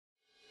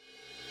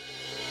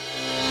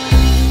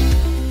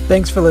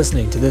Thanks for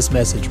listening to this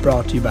message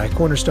brought to you by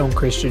Cornerstone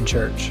Christian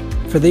Church.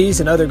 For these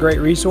and other great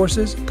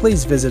resources,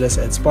 please visit us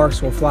at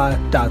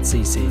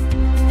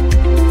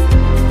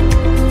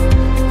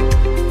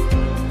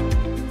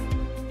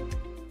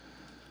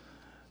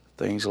sparkswillfly.cc.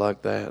 Things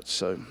like that.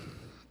 So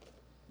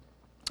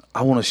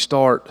I want to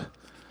start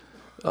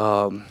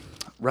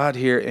right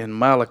here in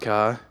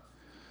Malachi.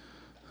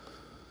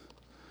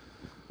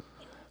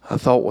 I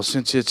thought, well,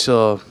 since it's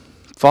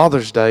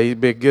Father's Day,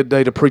 it'd be a good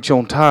day to preach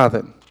on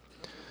tithing.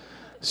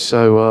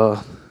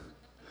 So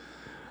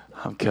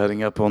I'm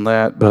cutting up on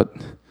that, but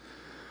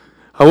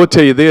I will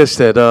tell you this,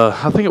 that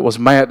I think it was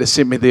Matt that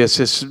sent me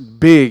this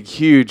big,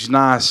 huge,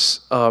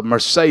 nice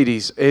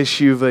Mercedes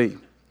SUV.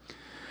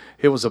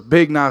 It was a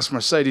big, nice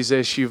Mercedes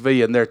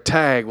SUV, and their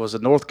tag was a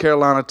North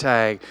Carolina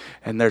tag,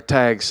 and their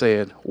tag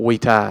said, "We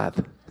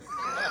tithe."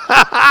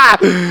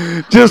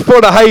 Just for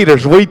the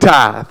haters, we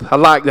tithe. I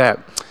like that.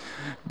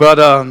 But,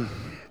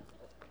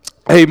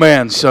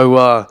 amen.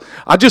 So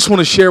I just want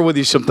to share with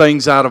you some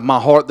things out of my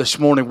heart this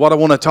morning. What I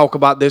want to talk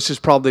about, this is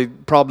probably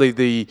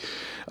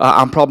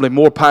I'm probably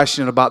more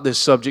passionate about this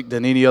subject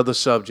than any other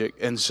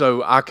subject. And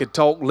so I could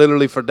talk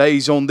literally for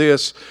days on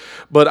this,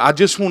 but I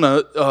just want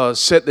to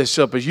set this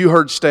up. As you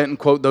heard Stanton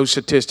quote those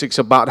statistics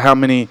about how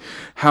many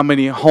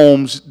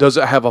homes does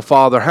it have a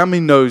father, how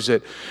many knows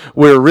that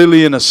we're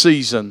really in a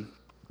season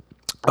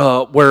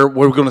where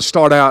we're going to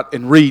start out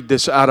and read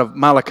this out of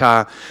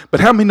Malachi, but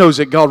how many knows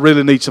that God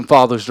really needs some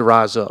fathers to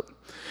rise up?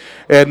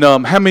 And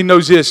how many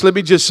knows this? Let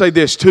me just say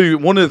this too.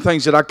 One of the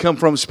things that I come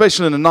from,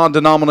 especially in a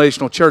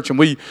non-denominational church, and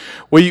we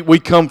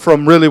come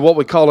from really what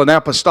we call an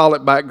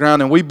apostolic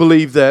background, and we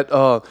believe that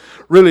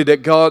really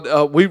that God,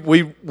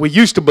 we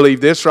used to believe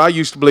this, or I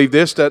used to believe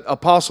this, that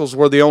apostles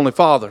were the only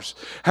fathers.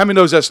 How many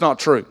knows that's not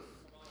true?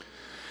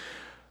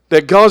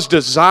 That God's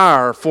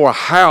desire for a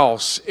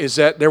house is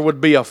that there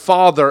would be a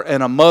father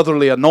and a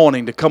motherly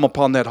anointing to come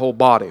upon that whole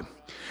body.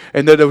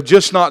 And that it was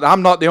just not,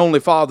 I'm not the only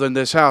father in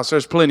this house.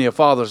 There's plenty of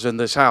fathers in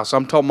this house.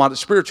 I'm talking about the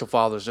spiritual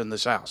fathers in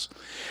this house.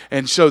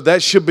 And so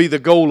that should be the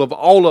goal of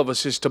all of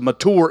us, is to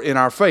mature in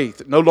our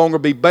faith. No longer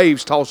be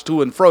babes tossed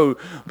to and fro,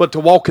 but to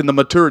walk in the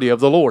maturity of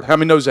the Lord. How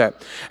many knows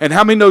that? And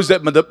how many knows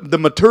that the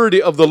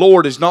maturity of the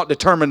Lord is not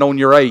determined on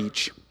your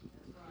age?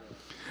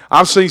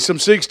 I've seen some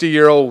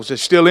 60-year-olds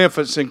that's still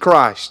infants in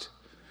Christ.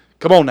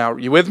 Come on now, are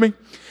you with me?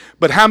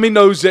 But how many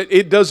knows that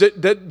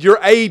that your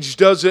age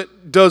doesn't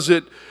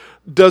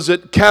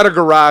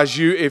categorize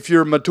you if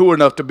you're mature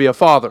enough to be a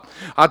father?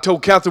 I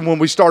told Catherine when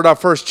we started our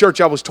first church,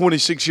 I was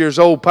 26 years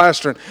old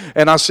pastoring,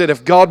 and I said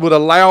if God would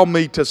allow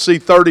me to see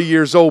 30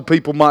 years old,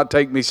 people might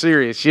take me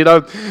serious,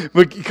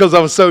 because I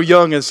was so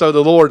young. And so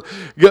the Lord,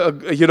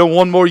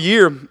 one more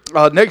year,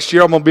 next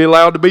year I'm going to be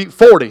allowed to be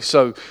 40.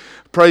 So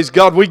praise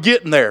God, we're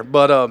getting there.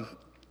 But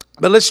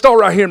let's start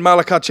right here in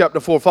Malachi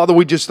chapter 4. Father,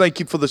 we just thank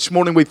you for this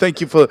morning. We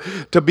thank you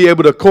to be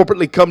able to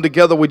corporately come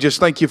together. We just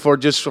thank you for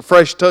just a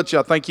fresh touch.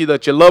 I thank you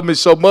that you love me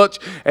so much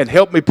and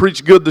help me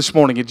preach good this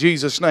morning in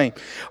Jesus' name.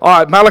 All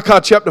right, Malachi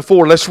chapter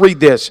 4, let's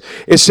read this.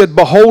 It said,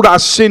 "Behold, I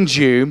send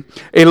you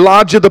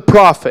Elijah the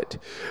prophet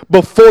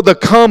before the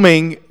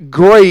coming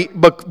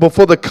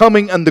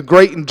and the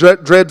great and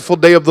dreadful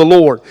day of the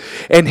Lord.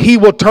 And he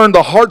will turn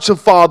the hearts of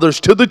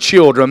fathers to the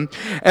children,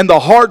 and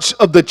the hearts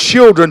of the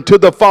children to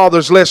the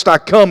fathers, lest I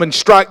come and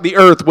strike the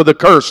earth with a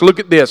curse." Look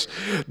at this.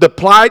 The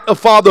plight of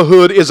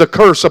fatherhood is a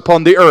curse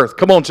upon the earth.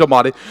 Come on,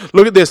 somebody.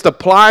 Look at this. The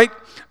plight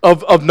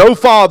of no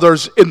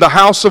fathers in the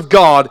house of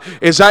God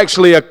is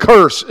actually a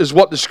curse, is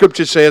what the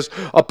scripture says,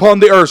 upon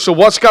the earth. So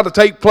what's got to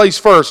take place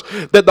first?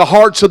 That the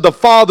hearts of the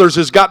fathers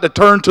has got to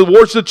turn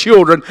towards the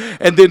children,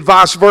 and then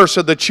vice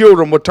versa, the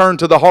children will turn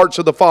to the hearts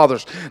of the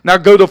fathers. Now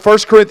go to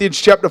 1 Corinthians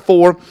chapter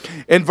 4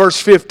 and verse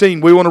 15.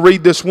 We want to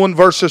read this one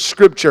verse of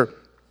scripture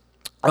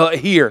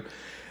here.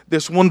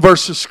 This one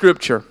verse of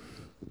scripture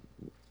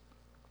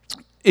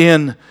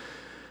in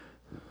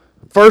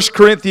 1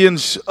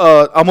 Corinthians.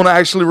 I'm going to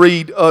actually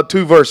read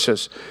two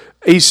verses.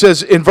 He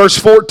says in verse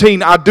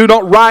 14, "I do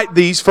not write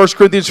these," 1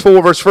 Corinthians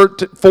 4 verse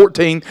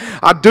 14,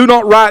 "I do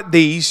not write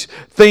these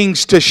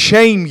things to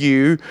shame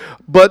you,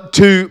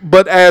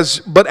 but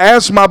as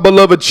my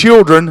beloved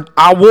children,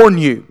 I warn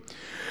you.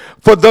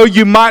 For though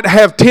you might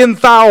have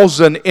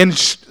 10,000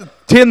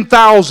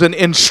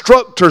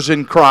 instructors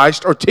in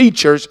Christ, or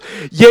teachers,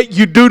 yet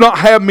you do not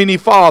have many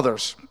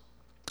fathers.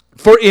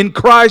 For in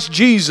Christ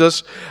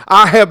Jesus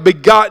I have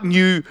begotten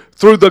you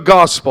through the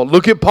gospel."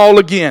 Look at Paul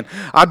again.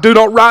 "I do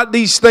not write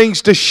these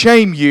things to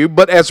shame you,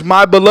 but as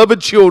my beloved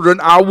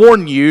children I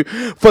warn you.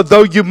 For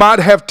though you might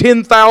have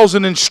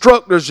 10,000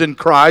 instructors in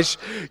Christ,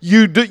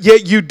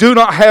 yet you do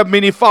not have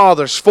many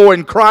fathers. For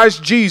in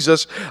Christ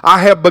Jesus I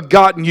have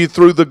begotten you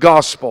through the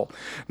gospel."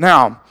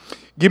 Now,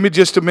 give me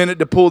just a minute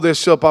to pull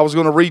this up. I was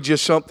going to read you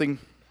something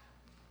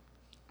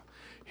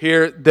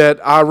here that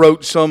I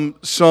wrote some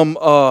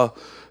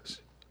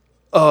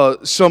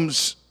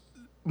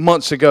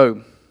months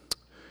ago.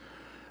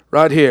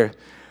 Right here.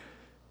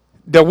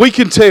 that we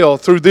can tell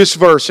through this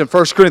verse in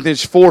 1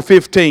 Corinthians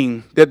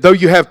 4:15 that though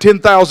you have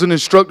 10,000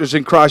 instructors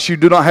in Christ, you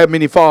do not have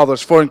many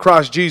fathers. For in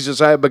Christ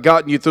Jesus I have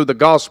begotten you through the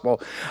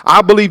gospel.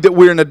 I believe that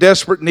we're in a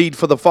desperate need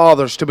for the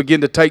fathers to begin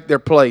to take their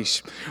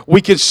place.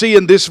 We can see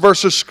in this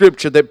verse of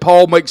Scripture that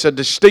Paul makes a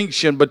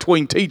distinction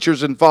between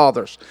teachers and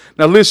fathers.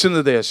 Now listen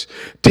to this.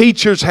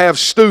 Teachers have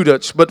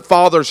students, but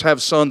fathers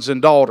have sons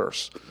and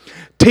daughters.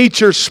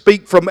 Teachers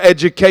speak from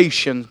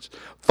education.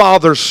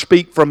 Fathers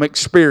speak from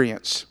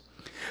experience.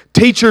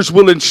 Teachers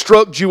will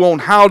instruct you on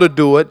how to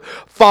do it.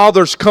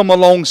 Fathers come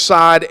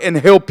alongside and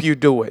help you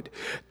do it.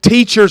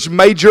 Teachers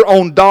major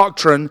on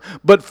doctrine,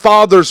 but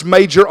fathers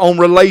major on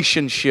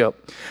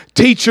relationship.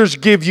 Teachers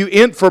give you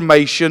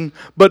information,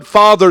 but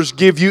fathers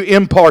give you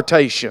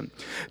impartation.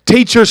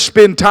 Teachers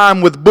spend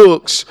time with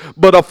books,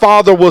 but a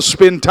father will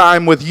spend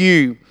time with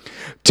you.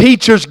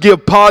 Teachers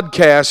give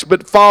podcasts,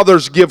 but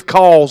fathers give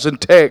calls and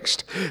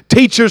text.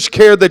 Teachers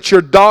care that your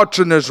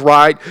doctrine is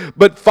right,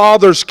 but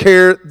fathers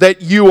care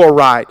that you are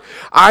right.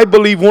 I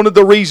believe one of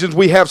the reasons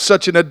we have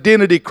such an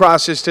identity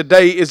crisis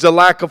today is the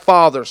lack of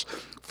fathers.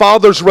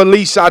 Fathers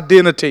release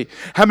identity.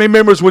 How many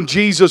remembers when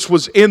Jesus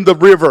was in the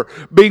river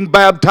being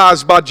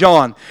baptized by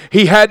John?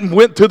 He hadn't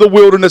went to the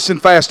wilderness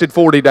and fasted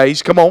 40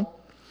 days. Come on.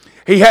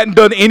 He hadn't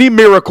done any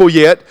miracle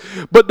yet,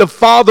 but the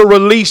Father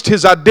released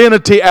His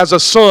identity as a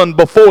son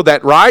before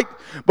that, right?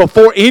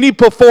 Before any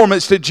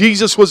performance that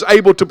Jesus was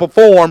able to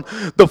perform,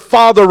 the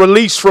Father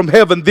released from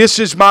heaven, "This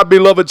is my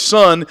beloved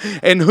Son,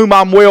 in whom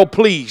I'm well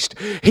pleased."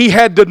 He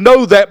had to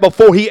know that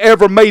before He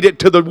ever made it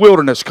to the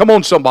wilderness. Come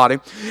on, somebody.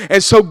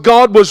 And so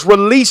God was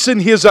releasing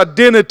His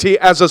identity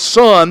as a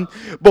son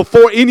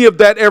before any of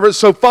that ever.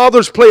 So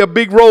fathers play a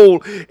big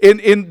role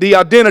in the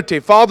identity.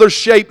 Fathers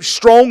shape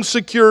strong,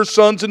 secure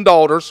sons and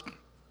daughters.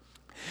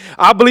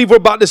 I believe we're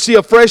about to see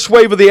a fresh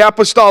wave of the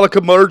apostolic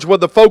emerge where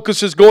the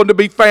focus is going to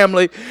be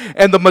family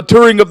and the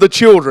maturing of the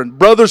children.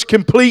 Brothers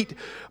compete,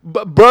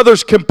 but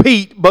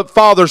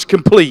fathers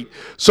complete.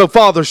 So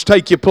fathers,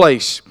 take your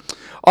place.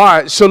 All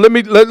right, so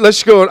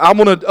let's go. I'm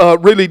going to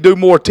really do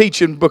more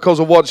teaching because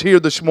of what's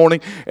here this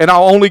morning, and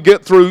I'll only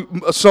get through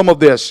some of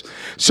this.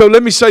 So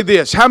let me say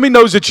this. How many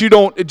knows that you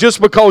don't, just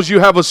because you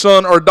have a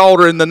son or a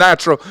daughter in the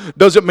natural,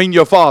 doesn't mean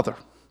you're a father?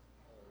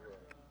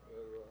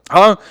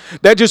 Huh?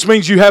 That just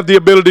means you have the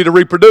ability to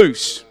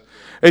reproduce.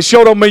 It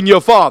sure don't mean you're a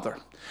father.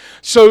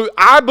 So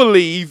I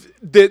believe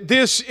that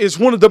this is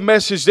one of the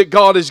messages that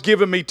God has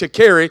given me to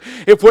carry.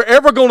 If we're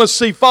ever going to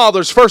see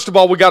fathers, first of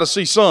all, we got to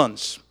see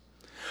sons.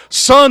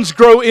 Sons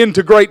grow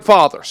into great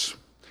fathers.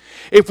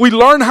 If we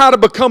learn how to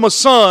become a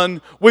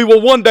son, we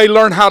will one day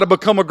learn how to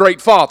become a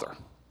great father.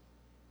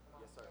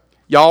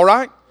 Y'all all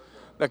right?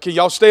 Now, can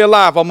y'all stay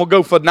alive? I'm going to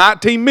go for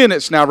 19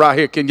 minutes now right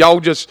here. Can y'all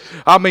just,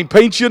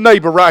 pinch your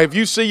neighbor right? If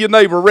you see your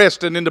neighbor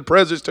resting in the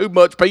presence too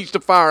much, pinch the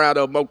fire out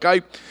of them,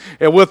 okay?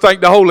 And we'll think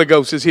the Holy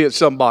Ghost has hit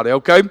somebody,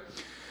 okay?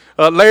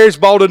 Larry's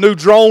bought a new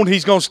drone.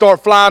 He's going to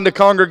start flying the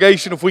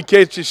congregation. If we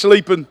catch you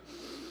sleeping,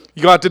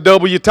 you're going to have to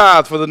double your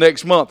tithe for the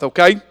next month,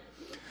 okay?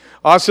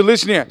 All right, so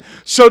listen here.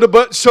 So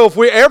if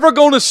we're ever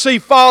going to see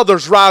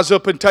fathers rise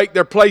up and take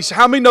their place,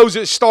 how many knows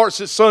it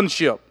starts at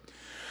sonship?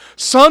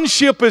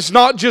 Sonship is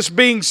not just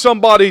being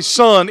somebody's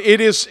son.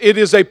 It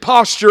is a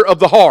posture of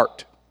the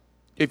heart,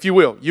 if you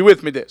will. You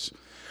with me this?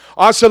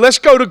 All right, so let's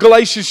go to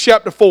Galatians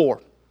chapter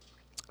 4.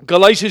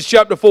 Galatians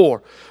chapter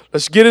 4.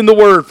 Let's get in the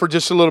Word for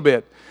just a little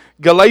bit.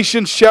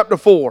 Galatians chapter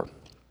 4.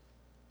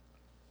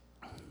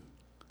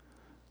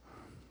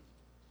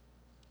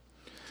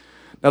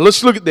 Now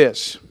let's look at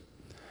this.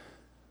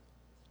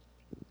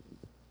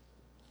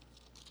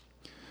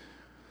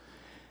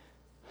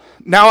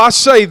 Now I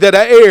say that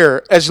an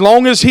heir, as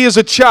long as he is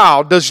a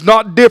child, does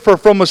not differ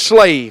from a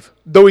slave,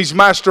 though he's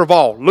master of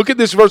all. Look at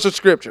this verse of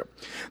Scripture.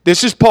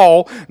 This is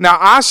Paul. Now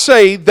I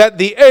say that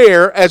the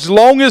heir, as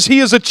long as he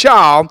is a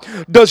child,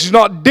 does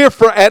not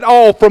differ at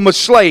all from a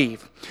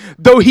slave,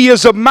 though he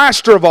is a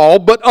master of all,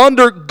 but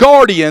under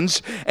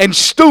guardians and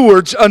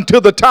stewards until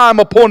the time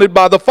appointed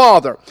by the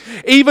Father.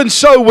 Even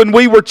so, when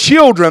we were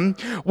children,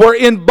 were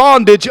in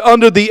bondage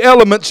under the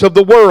elements of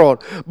the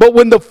world. But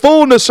when the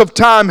fullness of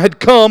time had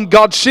come,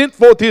 God sent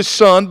forth His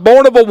Son,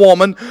 born of a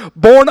woman,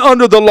 born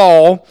under the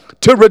law,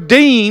 to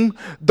redeem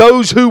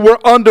those who were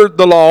under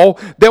the law,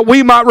 that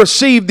we might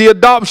receive the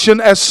adoption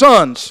as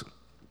sons.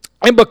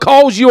 And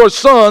because you are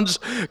sons,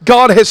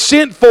 God has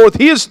sent forth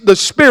the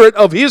Spirit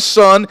of His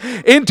Son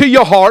into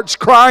your hearts,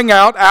 crying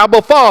out,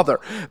 Abba,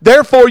 Father.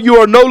 Therefore you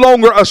are no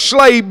longer a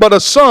slave, but a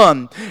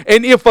son.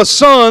 And if a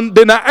son,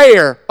 then an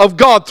heir of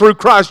God through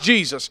Christ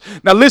Jesus.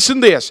 Now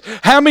listen to this.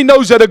 How many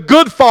knows that a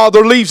good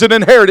father leaves an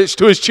inheritance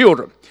to his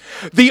children?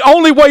 The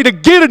only way to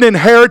get an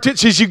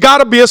inheritance is you got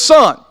to be a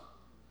son.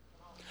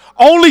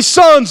 Only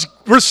sons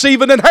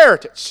receive an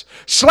inheritance.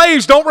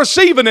 Slaves don't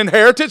receive an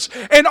inheritance,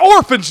 and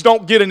orphans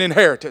don't get an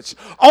inheritance.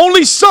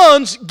 Only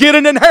sons get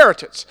an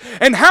inheritance.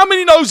 And how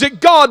many knows that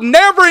God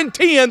never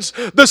intends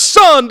the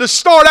son to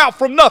start out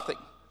from nothing?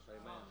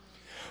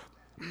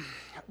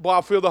 Boy,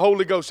 I feel the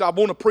Holy Ghost. I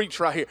want to preach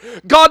right here.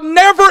 God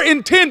never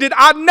intended,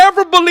 I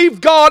never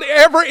believe God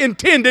ever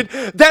intended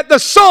that the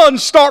son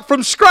start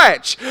from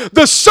scratch.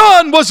 The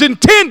son was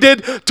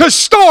intended to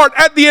start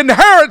at the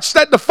inheritance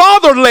that the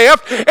father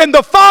left, and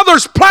the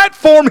father's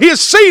platform,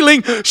 his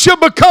ceiling, should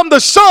become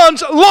the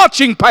son's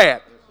launching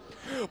pad.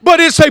 But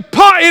it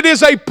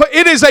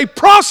is a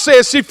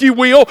process, if you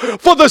will,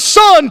 for the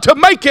son to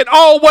make it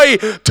all the way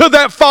to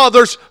that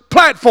father's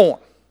platform.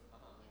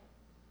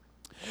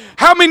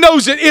 How many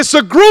knows it? It's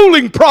a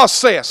grueling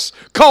process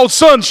called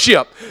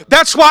sonship.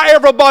 That's why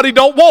everybody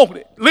don't want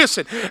it.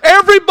 Listen,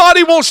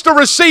 everybody wants to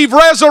receive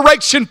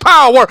resurrection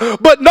power,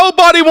 but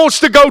nobody wants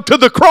to go to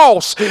the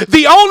cross.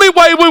 The only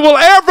way we will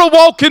ever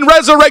walk in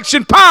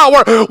resurrection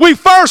power, we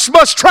first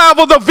must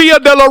travel the Via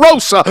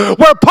Dolorosa,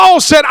 where Paul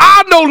said,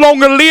 I no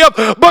longer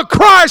live, but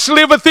Christ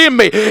liveth in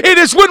me. It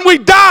is when we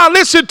die,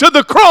 listen to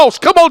the cross.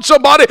 Come on,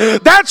 somebody.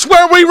 That's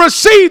where we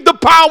receive the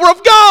power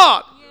of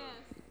God.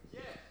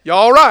 You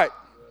all right?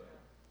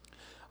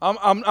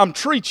 I'm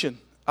preaching.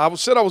 I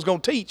said I was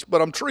going to teach,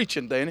 but I'm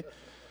preaching, Danny.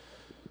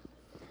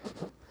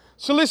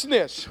 So listen to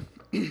this.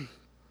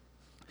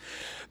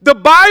 The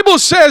Bible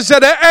says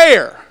that an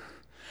heir,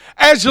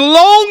 as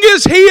long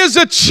as he is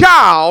a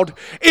child,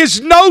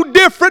 is no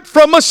different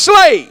from a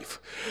slave.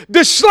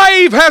 The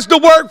slave has to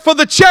work for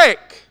the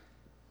check.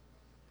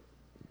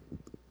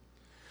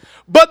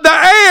 But the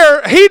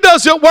heir, he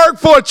doesn't work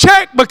for a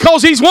check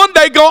because he's one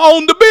day going to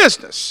own the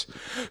business.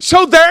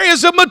 So there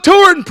is a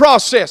maturing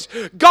process.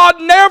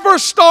 God never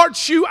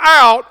starts you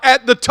out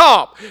at the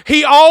top.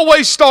 He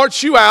always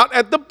starts you out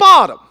at the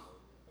bottom.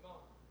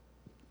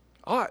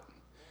 All right.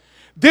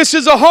 This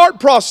is a heart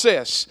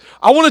process.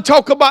 I want to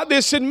talk about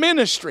this in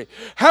ministry.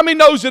 How many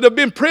knows that have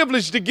been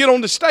privileged to get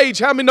on the stage?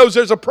 How many knows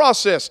there's a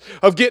process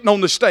of getting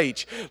on the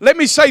stage? Let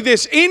me say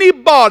this.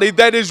 Anybody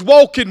that is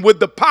walking with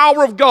the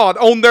power of God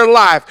on their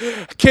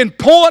life can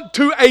point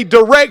to a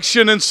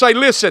direction and say,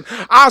 listen,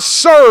 I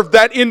serve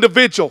that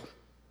individual.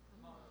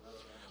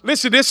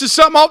 Listen, this is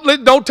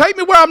something, don't take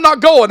me where I'm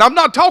not going. I'm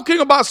not talking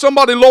about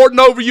somebody lording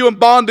over you in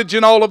bondage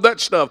and all of that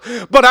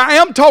stuff. But I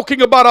am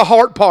talking about a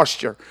heart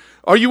posture.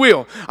 Are you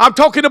will? I'm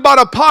talking about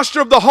a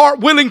posture of the heart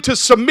willing to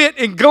submit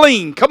and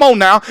glean. Come on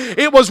now.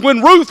 It was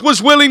when Ruth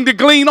was willing to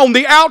glean on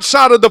the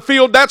outside of the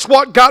field, that's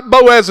what got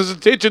Boaz's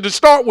attention to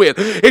start with.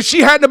 If she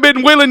hadn't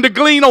been willing to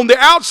glean on the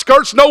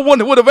outskirts, no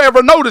one would have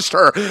ever noticed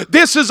her.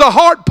 This is a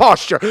heart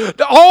posture.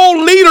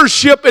 All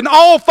leadership and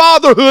all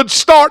fatherhood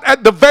start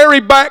at the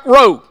very back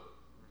row.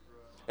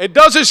 It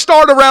doesn't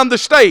start around the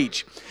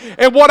stage.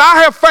 And what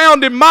I have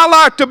found in my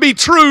life to be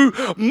true,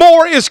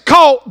 more is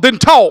caught than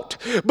taught.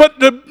 But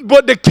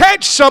to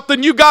catch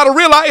something, you got to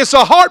realize it's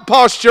a heart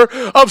posture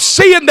of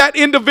seeing that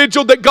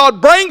individual that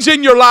God brings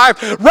in your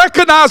life,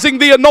 recognizing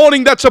the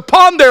anointing that's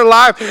upon their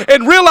life,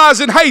 and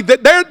realizing, hey,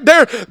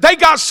 that they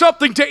got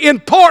something to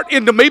impart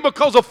into me,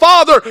 because a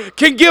father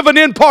can give an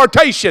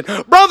impartation.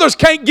 Brothers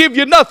can't give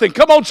you nothing.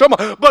 Come on,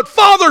 someone. But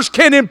fathers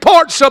can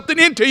impart something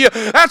into you.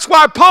 That's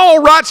why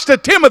Paul writes to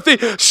Timothy,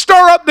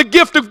 stir up the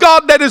gift of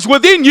God that is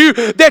within you,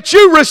 that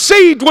you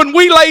received when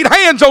we laid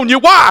hands on you.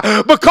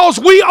 Why? Because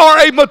we are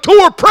a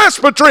mature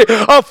presbytery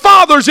of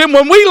fathers, and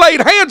when we laid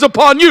hands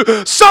upon you,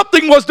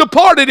 something was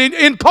imparted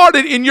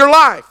in your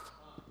life.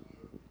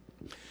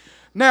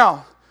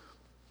 Now,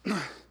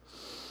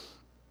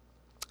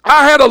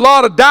 I had a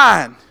lot of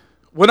dying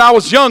when I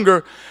was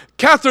younger.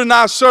 Catherine and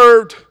I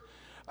served,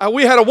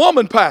 we had a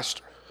woman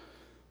pastor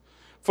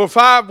for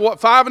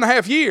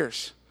 5.5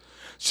 years.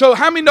 So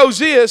how many knows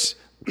this?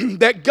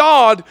 That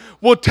God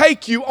will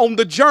take you on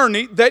the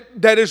journey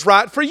that is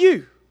right for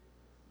you.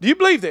 Do you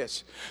believe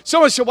this?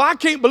 Someone said, well, I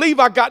can't believe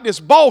I got this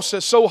boss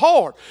that's so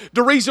hard.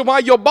 The reason why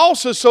your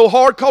boss is so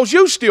hard, because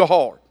you still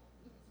hard.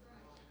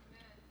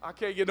 I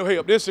can't get no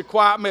help. This is a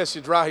quiet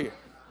message right here.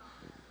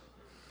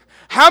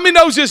 How many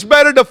knows it's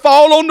better to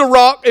fall on the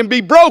rock and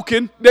be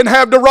broken than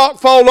have the rock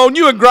fall on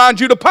you and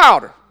grind you to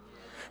powder?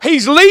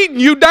 He's leading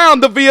you down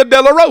the Via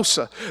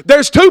Dolorosa.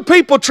 There's two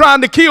people trying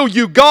to kill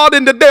you, God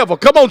and the devil.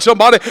 Come on,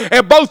 somebody.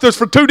 And both is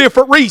for two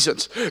different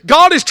reasons.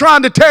 God is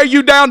trying to tear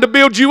you down to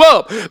build you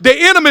up. The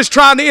enemy is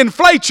trying to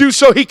inflate you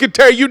so he can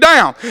tear you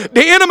down.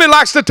 The enemy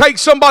likes to take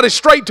somebody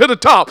straight to the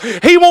top.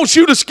 He wants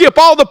you to skip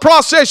all the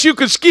process you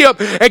can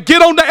skip and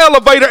get on the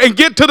elevator and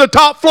get to the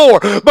top floor,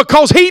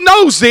 because he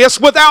knows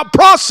this. Without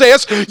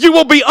process, you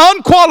will be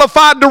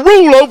unqualified to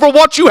rule over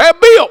what you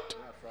have built.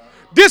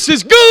 This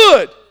is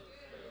good.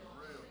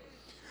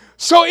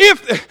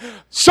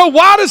 So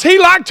why does he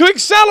like to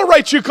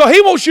accelerate you? Because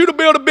he wants you to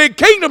build a big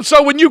kingdom,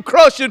 so when you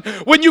crash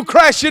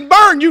and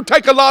burn, you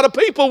take a lot of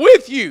people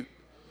with you.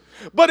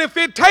 But if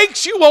it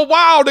takes you a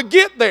while to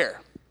get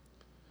there,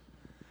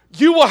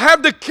 you will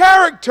have the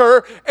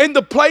character and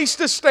the place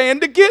to stand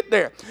to get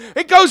there.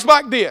 It goes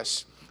like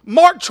this.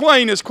 Mark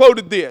Twain has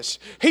quoted this.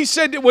 He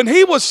said that when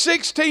he was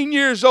 16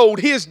 years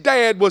old, his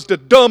dad was the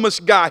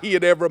dumbest guy he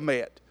had ever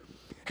met.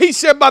 He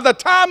said, by the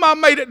time I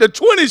made it to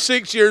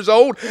 26 years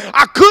old,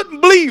 I couldn't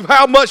believe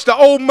how much the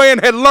old man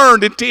had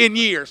learned in 10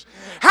 years.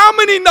 How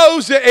many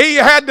knows that he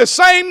had the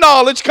same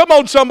knowledge, come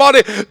on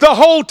somebody, the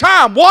whole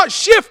time? What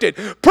shifted?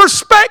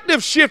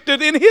 Perspective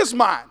shifted in his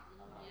mind.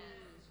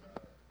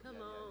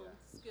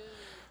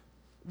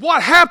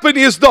 What happened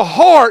is the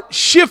heart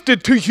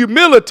shifted to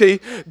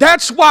humility.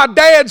 That's why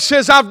Dad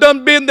says I've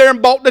done been there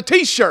and bought the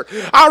t-shirt.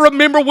 I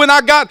remember when I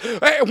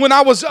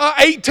was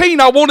 18,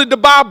 I wanted to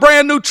buy a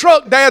brand new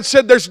truck. Dad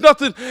said there's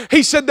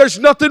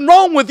nothing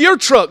wrong with your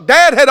truck.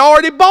 Dad had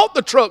already bought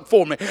the truck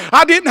for me.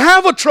 I didn't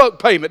have a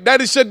truck payment.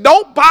 Daddy said,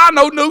 don't buy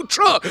no new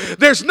truck.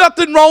 There's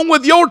nothing wrong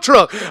with your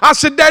truck. I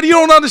said, Daddy, you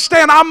don't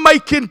understand. I'm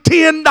making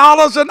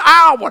 $10 an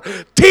hour.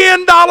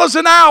 $10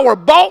 an hour.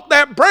 Bought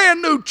that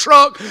brand new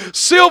truck,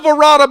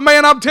 Silverado.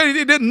 Man, I'm telling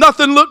you,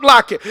 nothing looked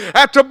like it.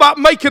 After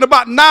making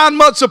about 9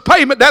 months of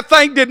payment, that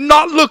thing did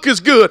not look as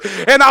good.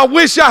 And I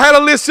wish I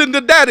had listened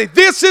to Daddy.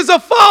 This is a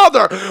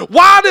father.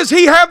 Why does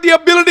he have the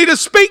ability to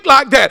speak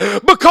like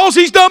that? Because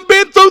he's done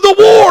been through the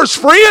wars,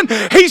 friend.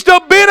 He's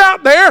done been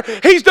out there.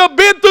 He's done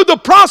been through the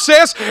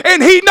process,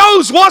 and he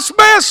knows what's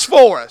best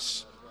for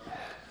us.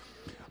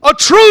 A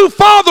true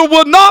father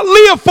will not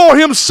live for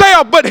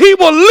himself, but he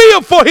will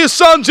live for his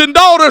sons and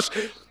daughters.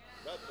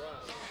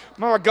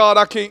 My God,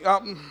 I can't.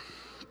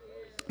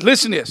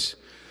 Listen to this.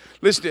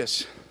 Listen to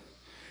this.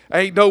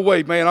 Ain't no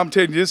way, man. I'm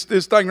telling you,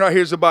 this thing right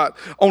here is about,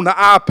 on the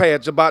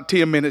iPad's about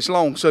 10 minutes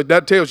long, so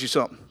that tells you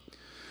something.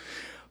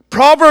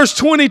 Proverbs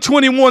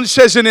 20:21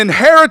 says, an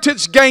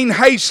inheritance gained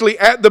hastily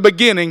at the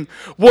beginning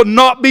will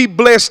not be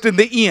blessed in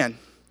the end.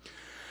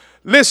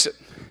 Listen,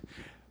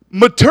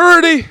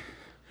 maturity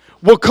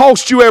will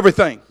cost you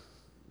everything.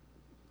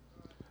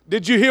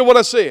 Did you hear what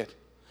I said?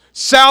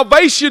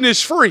 Salvation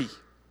is free.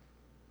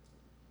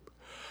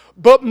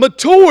 But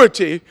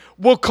maturity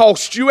will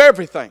cost you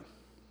everything.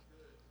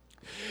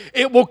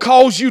 It will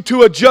cause you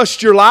to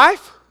adjust your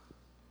life.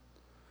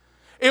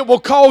 It will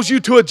cause you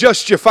to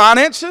adjust your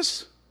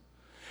finances.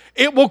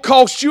 It will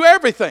cost you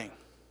everything.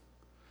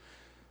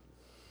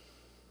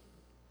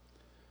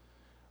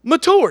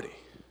 Maturity.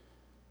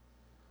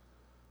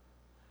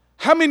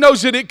 How many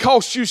knows that it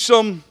costs you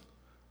some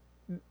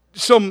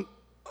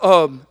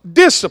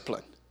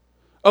discipline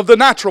of the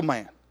natural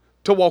man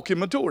to walk in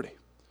maturity?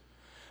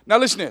 Now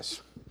listen to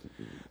this.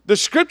 The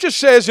scripture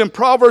says in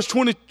Proverbs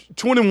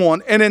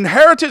 20:21, an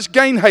inheritance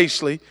gained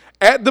hastily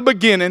at the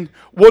beginning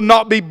will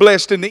not be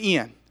blessed in the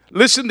end.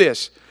 Listen to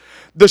this.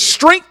 The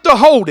strength to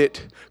hold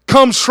it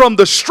comes from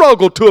the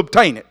struggle to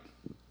obtain it.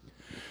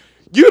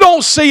 You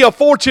don't see a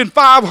Fortune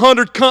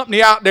 500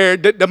 company out there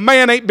that the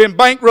man ain't been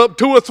bankrupt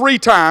 2 or 3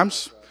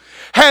 times,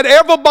 had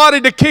everybody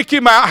to kick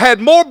him out,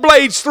 had more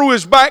blades through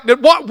his back.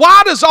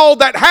 Why does all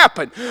that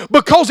happen?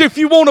 Because if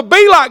you want to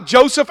be like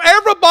Joseph,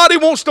 everybody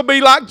wants to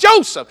be like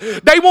Joseph.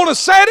 They want to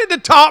sit at the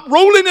top,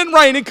 ruling and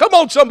reigning. Come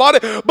on, somebody.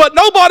 But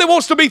nobody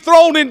wants to be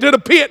thrown into the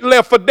pit and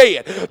left for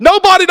dead.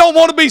 Nobody don't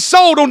want to be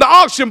sold on the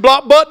auction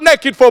block butt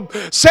naked for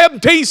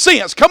 17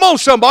 cents. Come on,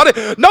 somebody.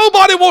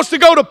 Nobody wants to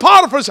go to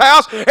Potiphar's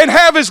house and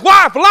have his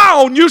wife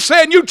lie on you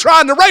saying you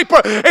trying to rape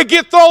her and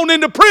get thrown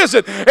into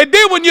prison. And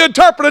then when you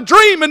interpret a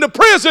dream in the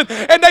prison,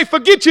 and they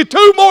forget you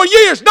 2 more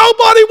years.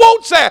 Nobody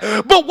wants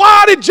that. But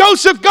why did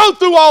Joseph go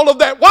through all of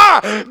that?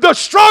 Why? The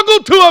struggle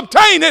to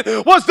obtain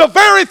it was the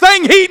very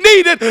thing he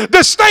needed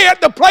to stay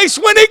at the place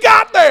when he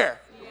got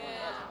there.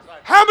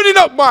 How many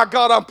know? My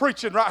God, I'm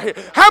preaching right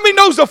here. How many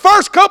knows the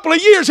first couple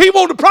of years he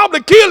wanted to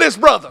probably kill his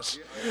brothers?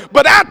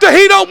 But after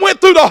he done went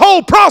through the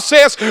whole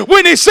process,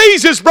 when he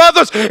sees his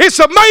brothers, it's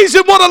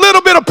amazing what a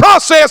little bit of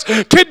process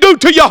can do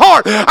to your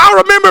heart.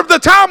 I remember the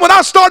time when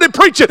I started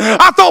preaching,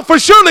 I thought for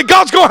surely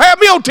God's going to have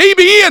me on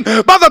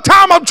TBN by the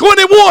time I'm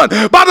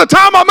 21. By the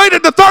time I made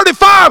it to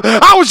 35,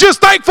 I was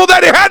just thankful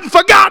that he hadn't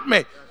forgot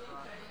me.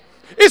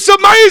 It's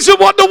amazing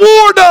what the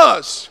war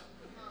does.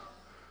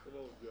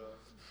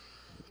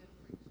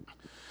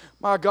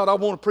 My God, I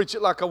want to preach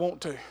it like I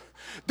want to.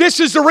 This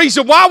is the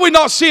reason why we're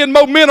not seeing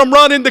momentum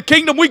run in the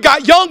kingdom. We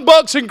got young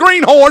bucks and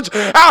greenhorns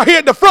out here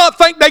at the front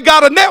think they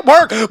got a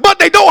network, but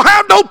they don't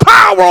have no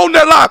power on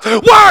their life.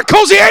 Why?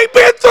 Because he ain't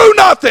been through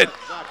nothing.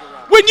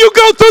 When you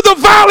go through the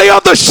valley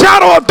of the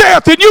shadow of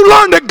death and you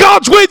learn that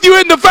God's with you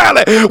in the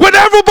valley, when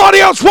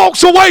everybody else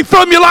walks away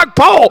from you like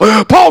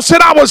Paul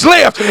said, I was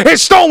left and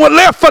stone was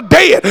left for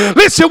dead.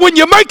 Listen, when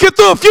you make it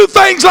through a few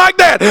things like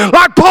that,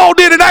 like Paul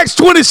did in Acts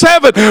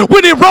 27,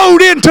 when he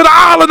rode into the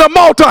island of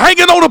Malta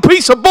hanging on a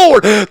piece of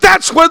board,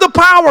 that's where the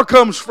power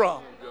comes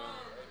from.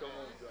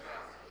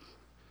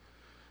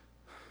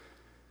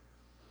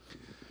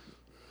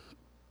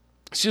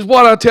 This is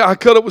what I tell you. I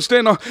cut up with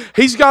Stan.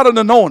 He's got an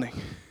anointing.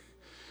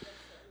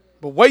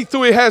 But wait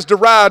till he has to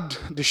ride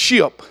the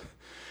ship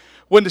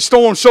when the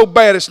storm's so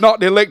bad it's knocked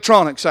the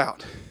electronics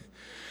out.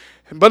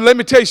 But let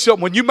me tell you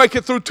something. When you make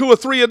it through 2 or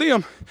 3 of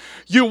them,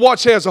 you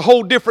watch there's a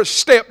whole different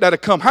step that'll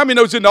come. How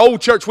many knows in the old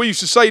church we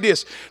used to say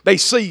this? They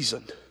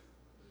seasoned.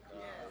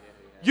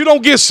 You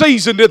don't get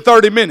seasoned in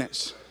 30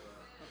 minutes.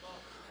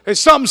 If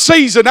something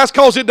seasoned, that's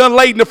because it done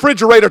laid in the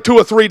refrigerator 2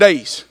 or 3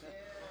 days.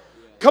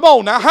 Come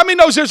on now. How many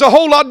knows there's a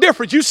whole lot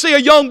different? You see a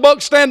young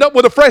buck stand up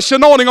with a fresh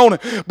anointing on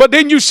it, but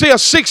then you see a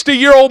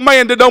 60-year-old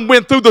man that done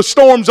went through the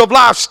storms of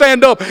life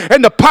stand up,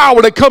 and the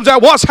power that comes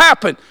out. What's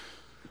happened?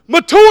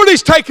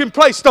 Maturity's taking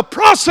place. The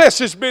process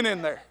has been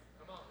in there.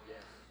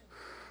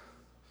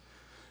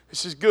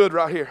 This is good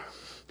right here.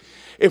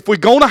 If we're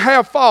going to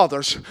have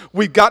fathers,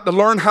 we've got to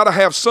learn how to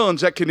have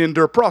sons that can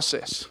endure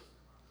process.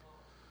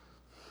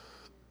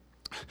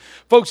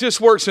 Folks,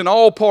 this works in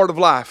all part of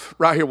life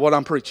right here, what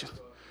I'm preaching.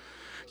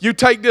 You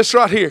take this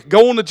right here.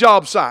 Go on the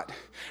job site.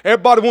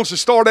 Everybody wants to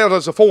start out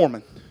as a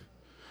foreman.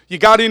 You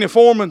got any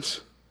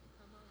foremans?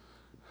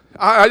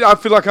 I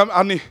feel like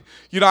I need,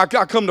 I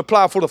come to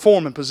apply for the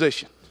foreman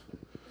position.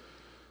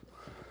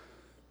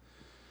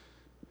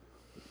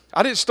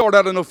 I didn't start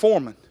out as a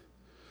foreman.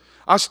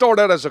 I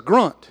started out as a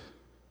grunt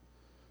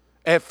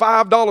at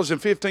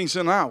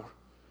 $5.15 an hour.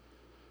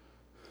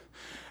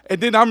 And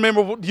then I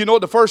remember, you know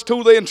what the first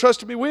tool they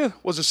entrusted me with?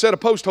 Was a set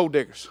of post hole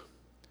diggers.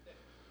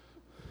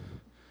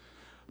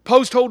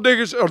 Post hole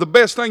diggers are the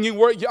best thing you can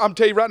work. I'm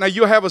telling you right now,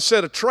 you have a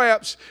set of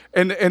traps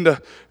and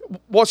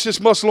what's this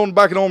muscle on the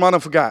back of the arm? I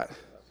don't forgot.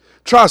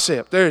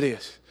 Tricep, there it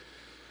is.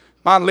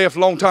 Mine left a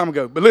long time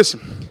ago. But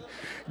listen,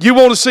 you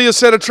want to see a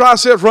set of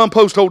triceps, run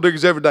post hole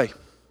diggers every day.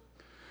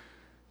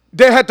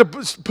 They had to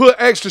put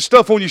extra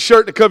stuff on your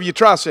shirt to cover your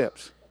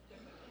triceps.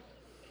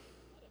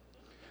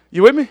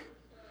 You with me?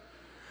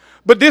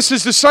 But this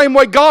is the same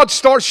way God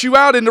starts you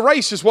out in the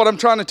race, is what I'm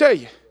trying to tell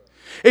you.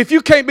 If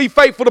you can't be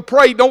faithful to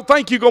pray, don't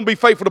think you're going to be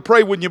faithful to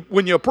pray when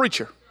you're a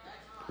preacher.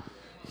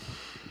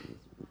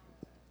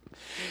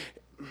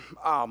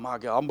 Oh my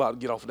God, I'm about to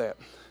get off of that.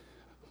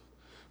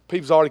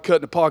 People's already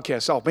cutting the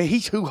podcast off. Man,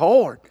 he's too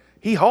hard.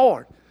 He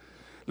hard.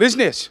 Listen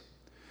to this.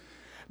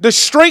 The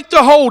strength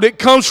to hold it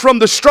comes from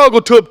the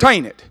struggle to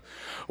obtain it.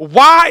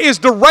 Why is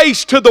the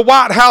race to the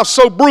White House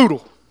so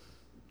brutal?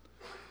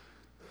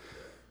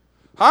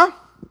 Huh?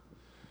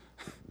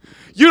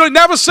 You ain't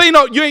never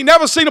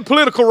seen a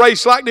political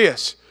race like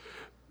this.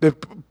 They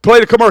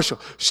played a commercial.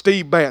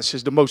 Steve Bass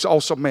is the most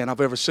awesome man I've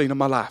ever seen in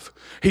my life.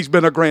 He's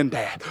been a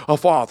granddad, a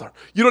father.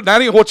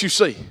 That ain't what you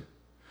see.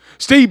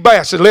 Steve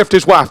Bass has left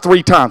his wife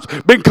 3 times.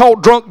 Been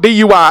caught drunk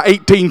DUI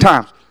 18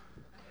 times.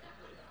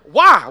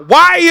 Why?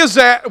 Why is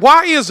that?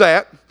 Why is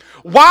that?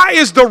 Why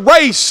is the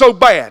race so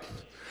bad?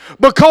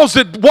 Because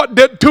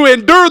to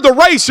endure the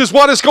race is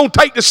what it's going to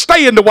take to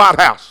stay in the White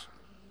House.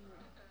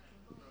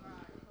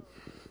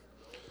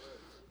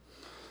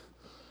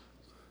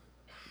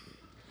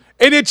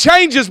 And it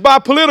changes by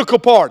political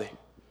party.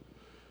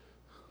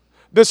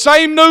 The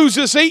same news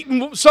that's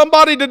eating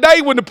somebody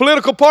today, when the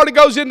political party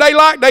goes in they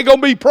like, they're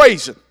going to be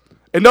praising.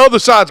 And the other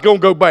side's going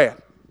to go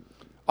bad.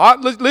 All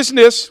right, listen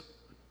to this.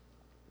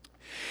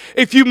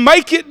 If you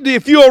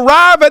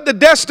arrive at the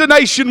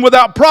destination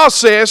without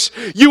process,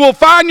 you will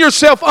find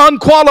yourself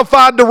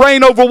unqualified to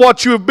reign over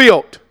what you have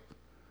built.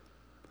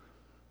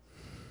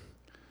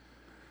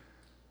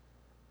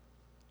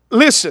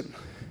 Listen.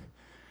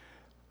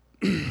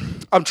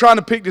 I'm trying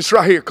to pick this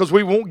right here because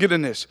we won't get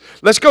in this.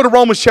 Let's go to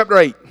Romans chapter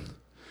 8.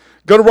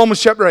 Go to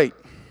Romans chapter 8.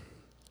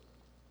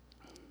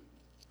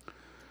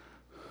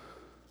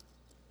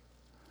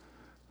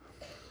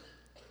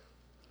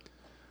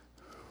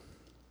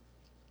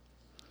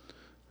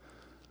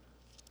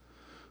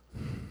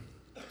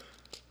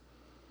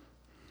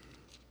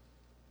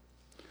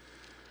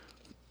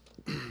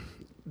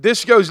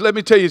 This goes, let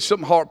me tell you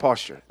something, heart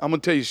posture. I'm going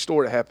to tell you a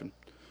story that happened.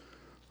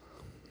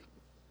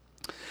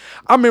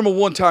 I remember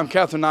one time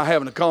Catherine and I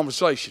having a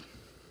conversation.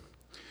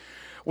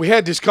 We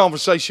had this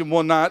conversation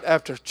one night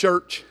after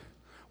church.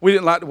 We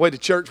didn't like the way the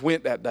church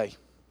went that day.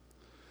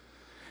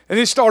 And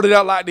it started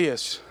out like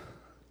this.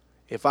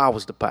 If I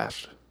was the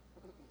pastor.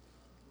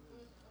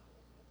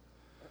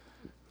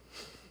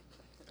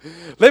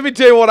 Let me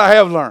tell you what I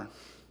have learned.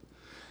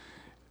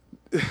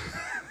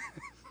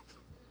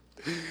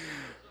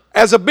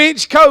 As a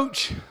bench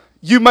coach,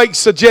 you make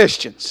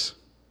suggestions.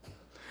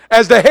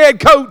 As the head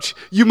coach,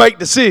 you make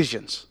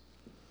decisions.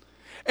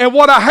 And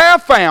what I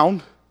have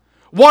found,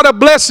 what a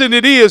blessing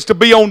it is to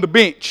be on the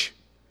bench.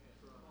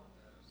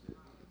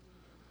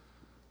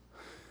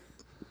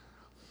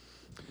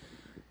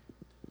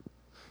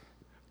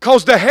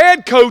 Because the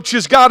head coach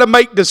has got to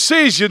make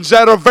decisions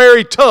that are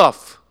very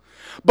tough.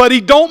 But he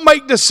don't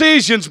make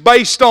decisions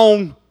based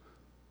on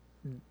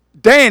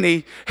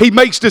Danny. He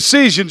makes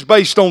decisions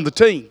based on the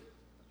team.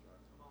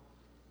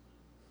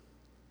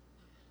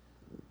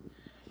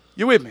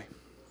 You with me?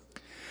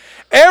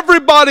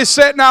 Everybody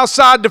sitting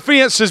outside the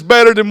fence is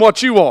better than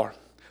what you are.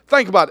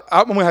 Think about it.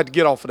 I'm going to have to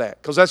get off of that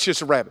because that's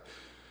just a rabbit.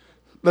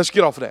 Let's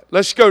get off of that.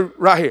 Let's go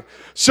right here.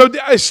 So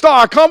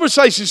our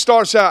conversation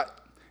starts out,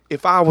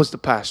 if I was the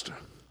pastor.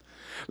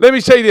 Let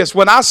me tell you this.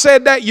 When I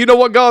said that, you know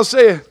what God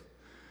said?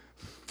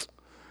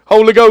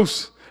 Holy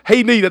Ghost,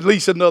 he need at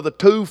least another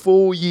 2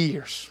 full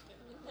years.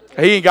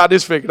 He ain't got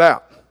this figured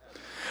out.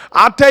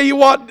 I'll tell you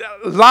what,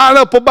 line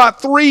up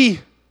about 3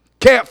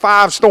 Cat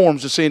 5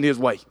 storms to send his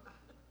way.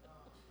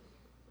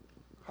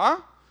 Huh?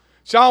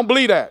 So I don't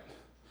believe that.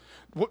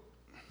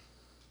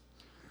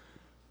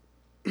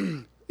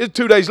 It's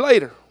 2 days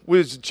later. We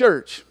was at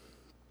church.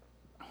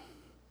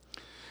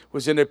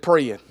 Was in there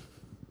praying.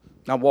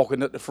 I'm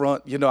walking at the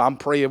front. You know, I'm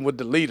praying with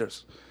the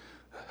leaders.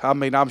 I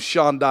mean, I'm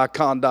Shondai,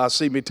 Kondai,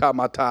 Simi, Tai,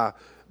 My Tai,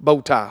 Bow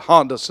Tie,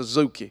 Honda,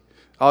 Suzuki,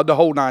 the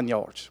whole 9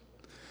 yards.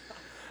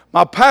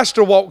 My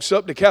pastor walks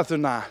up to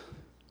Catherine and I.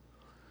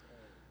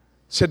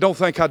 Said, don't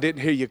think I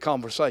didn't hear your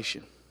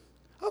conversation.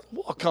 I said,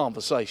 what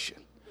conversation?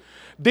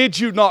 Did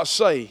you not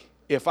say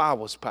if I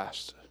was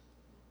pastor?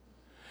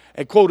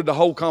 And quoted the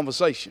whole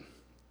conversation.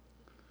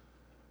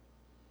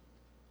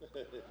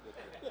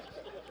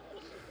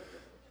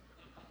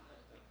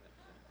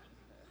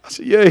 I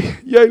said, yay,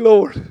 yay,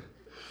 Lord.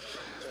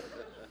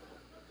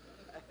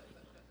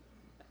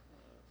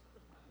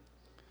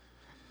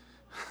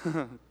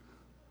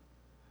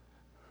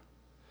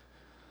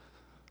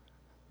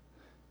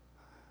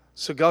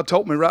 So God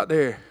told me right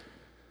there.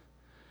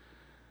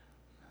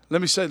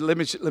 Let me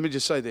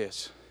just say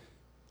this.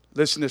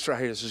 Listen to this right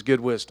here. This is good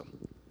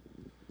wisdom.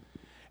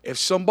 If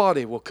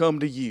somebody will come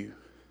to you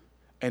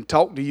and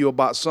talk to you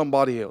about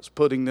somebody else,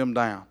 putting them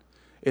down,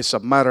 it's a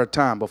matter of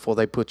time before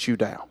they put you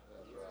down.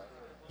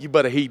 You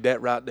better heed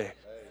that right there.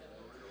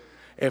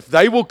 If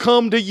they will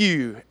come to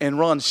you and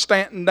run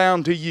Stanton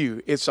down to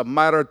you, it's a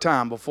matter of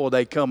time before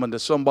they come into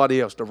somebody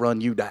else to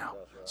run you down.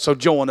 So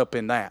join up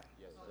in that.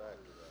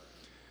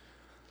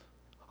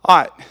 All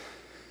right.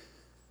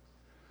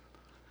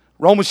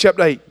 Romans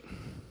chapter 8.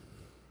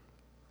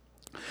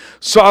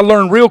 So I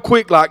learned real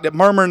quick like that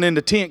murmuring in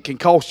the tent can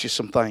cost you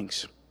some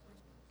things.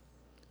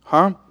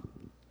 Huh?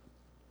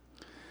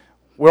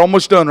 We're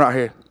almost done right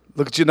here.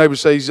 Look at your neighbor and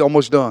say he's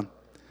almost done.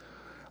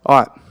 All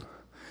right.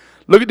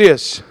 Look at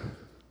this.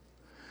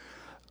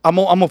 I'm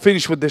going to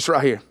finish with this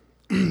right here.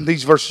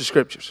 These verses of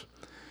scriptures.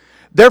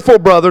 Therefore,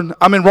 brethren,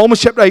 I'm in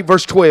Romans chapter 8,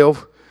 verse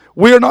 12.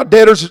 We are not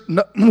debtors,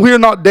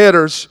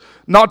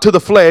 not to the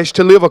flesh,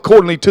 to live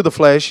accordingly to the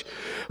flesh.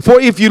 For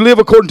if you live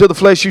according to the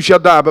flesh, you shall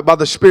die. But by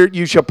the Spirit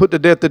you shall put to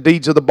death the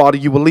deeds of the body,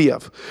 you will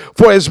live.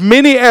 For as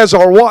many as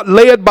are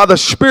led by the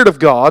Spirit of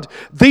God,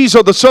 these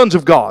are the sons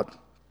of God.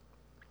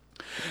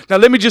 Now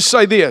let me just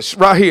say this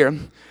right here.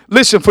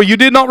 Listen, for you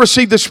did not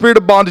receive the spirit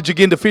of bondage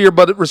again to fear,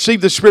 but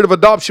received the spirit of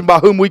adoption by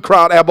whom we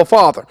cry out, Abba,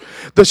 Father.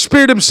 The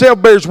Spirit himself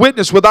bears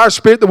witness with our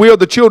spirit that we are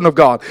the children of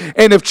God.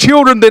 And if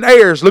children, then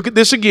heirs. Look at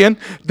this again.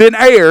 Then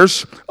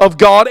heirs of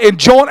God and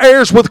joint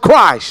heirs with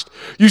Christ.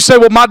 You say,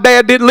 well, my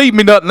dad didn't leave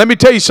me nothing. Let me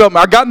tell you something.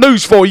 I got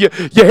news for you.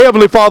 Your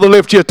heavenly Father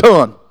left you a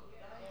ton.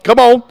 Come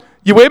on.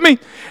 You with me?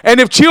 And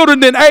if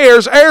children, then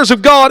heirs, heirs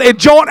of God, and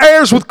joint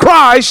heirs with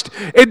Christ,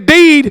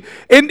 indeed,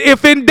 and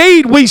if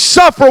indeed we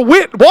suffer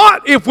with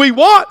what? If we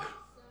what?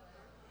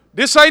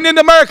 This ain't in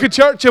the American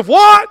church. If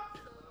what?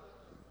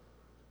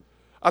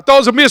 I thought it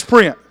was a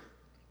misprint.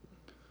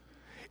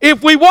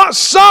 If we what?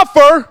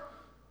 Suffer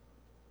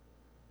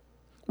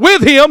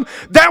with him,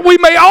 that we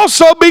may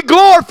also be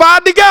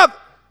glorified together.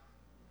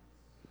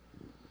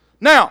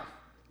 Now,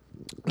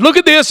 look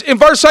at this in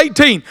verse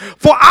 18.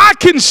 For I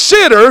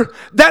consider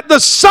that the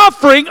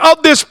suffering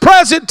of this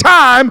present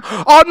time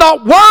are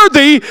not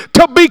worthy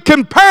to be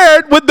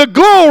compared with the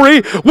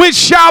glory which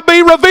shall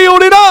be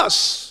revealed in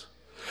us.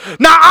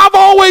 Now, I've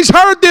always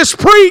heard this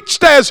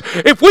preached as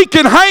if we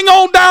can hang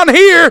on down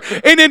here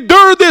and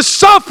endure this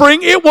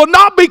suffering, it will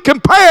not be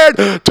compared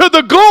to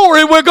the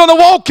glory we're going to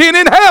walk in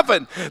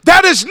heaven.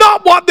 That is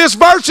not what this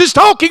verse is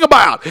talking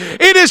about.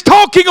 It is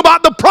talking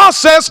about the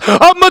process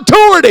of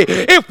maturity.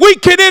 If we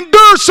can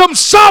endure some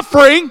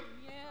suffering,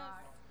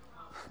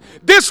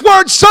 this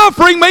word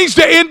suffering means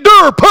to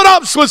endure, put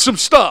up with some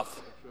stuff.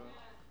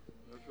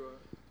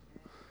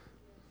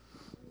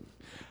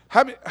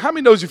 How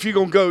many knows if you're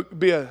going to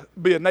go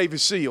be a Navy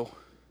SEAL,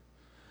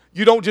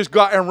 you don't just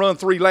go out and run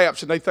 3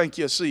 laps and they think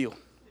you're a SEAL?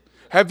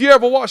 Have you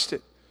ever watched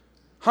it?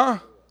 Huh?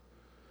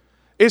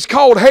 It's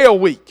called Hell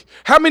Week.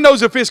 How many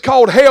knows if it's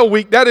called Hell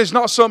Week, that is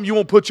not something you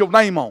want to put your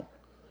name on?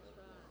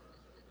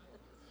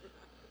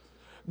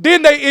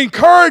 Then they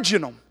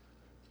encouraging them.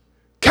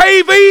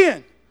 Cave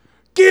in.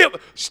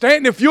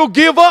 Stanton, if you'll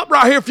give up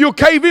right here, if you'll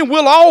cave in,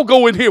 we'll all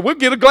go in here. We'll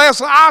get a glass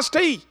of iced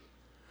tea.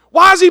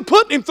 Why is he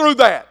putting him through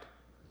that?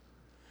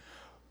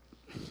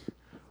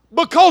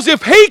 Because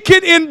if he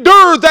can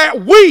endure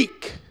that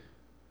week,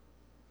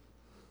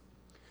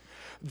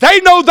 they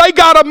know they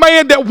got a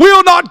man that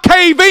will not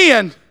cave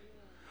in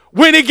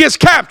when he gets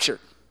captured.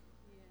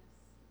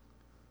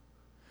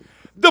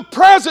 The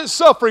present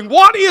suffering.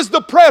 What is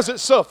the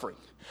present suffering?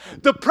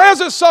 The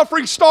present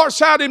suffering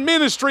starts out in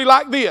ministry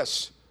like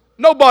this.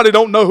 Nobody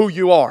don't know who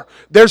you are.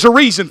 There's a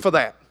reason for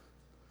that.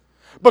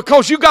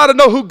 Because you got to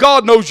know who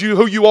God knows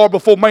who you are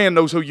before man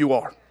knows who you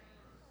are.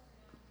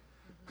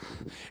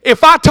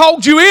 If I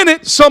talked you in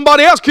it,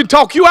 somebody else can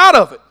talk you out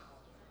of it.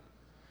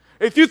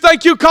 If you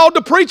think you're called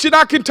to preach and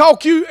I can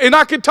talk you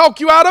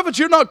out of it,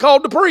 you're not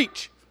called to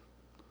preach.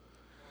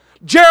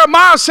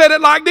 Jeremiah said it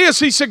like this.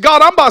 He said,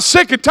 God, I'm about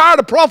sick and tired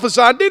of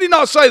prophesying. Did he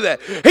not say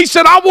that? He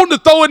said, I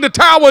wanted to throw in the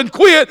towel and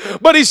quit,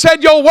 but he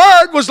said, your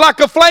word was like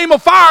a flame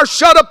of fire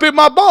shut up in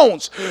my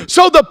bones.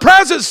 So the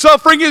present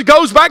suffering, it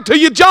goes back to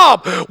your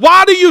job.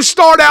 Why do you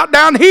start out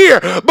down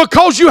here?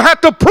 Because you have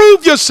to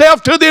prove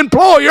yourself to the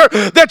employer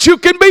that you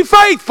can be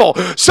faithful.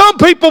 Some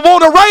people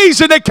want a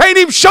raise and they can't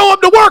even show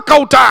up to work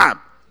on time.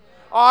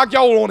 Oh,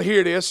 y'all don't want to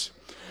hear this.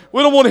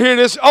 We don't want to hear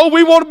this. Oh,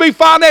 we want to be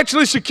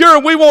financially secure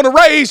and we want to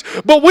raise,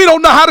 but we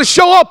don't know how to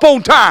show up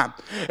on time.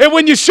 And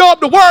when you show up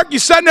to work, you're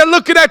sitting there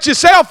looking at your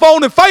cell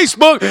phone and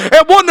Facebook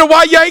and wondering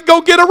why you ain't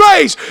going to get a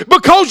raise.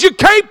 Because you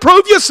can't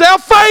prove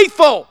yourself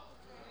faithful.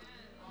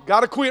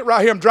 Got to quit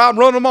right here. I'm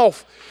running them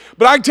off.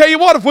 But I can tell you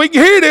what, if we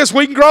can hear this,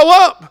 we can grow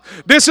up.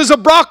 This is a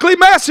broccoli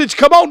message.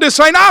 Come on, this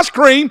ain't ice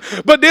cream,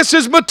 but this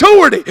is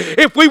maturity.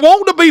 If we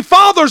want to be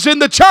fathers in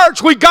the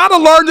church, we got to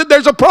learn that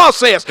there's a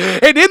process.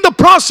 And in the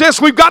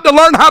process, we've got to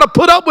learn how to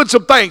put up with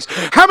some things.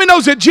 How many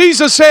knows that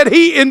Jesus said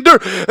he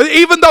endured,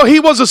 even though he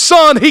was a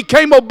son, he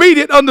came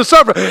obedient unto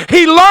suffering.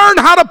 He learned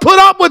how to put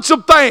up with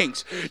some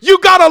things. You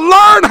got to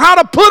learn how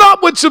to put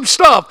up with some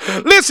stuff.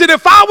 Listen,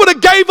 if I would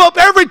have gave up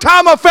every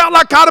time I felt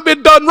like I'd have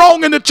been done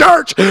wrong in the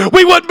church,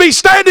 we wouldn't be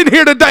standing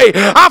here today.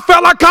 I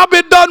felt like I've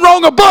been done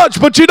wrong a bunch,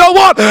 but you know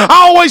what? I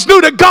always knew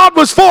that God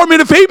was for me,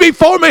 and if he be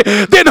for me,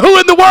 then who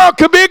in the world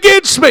can be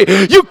against me?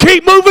 You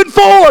keep moving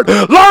forward.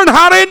 Learn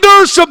how to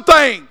endure some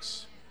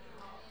things.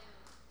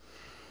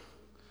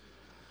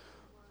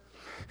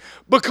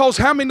 Because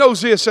how many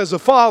knows this? As a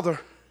father,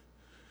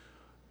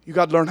 you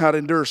got to learn how to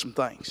endure some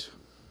things.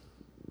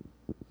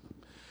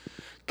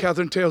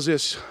 Catherine tells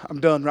this, I'm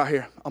done right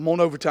here. I'm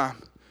on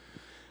overtime.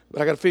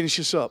 But I got to finish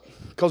this up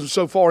because I'm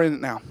so far in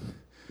it now.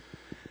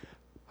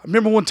 I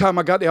remember one time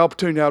I got the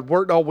opportunity. I'd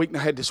worked all week and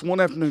I had this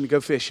one afternoon to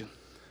go fishing.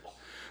 I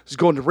was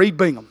going to Reed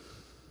Bingham,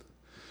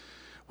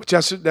 which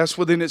that's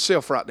within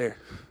itself right there.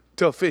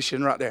 Tough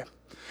fishing right there.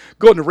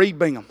 Going to Reed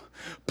Bingham.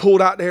 Pulled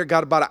out there,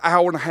 got about an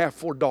hour and a half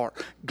before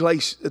dark.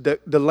 The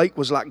lake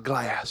was like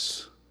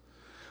glass.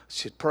 I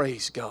said,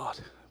 praise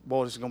God.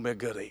 Boy, this is going to be a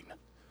good evening.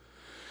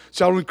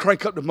 So I would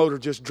crank up the motor,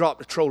 just drop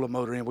the trolling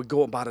motor in. We'd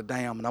go up by the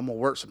dam and I'm going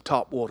to work some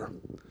top water.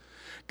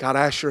 Got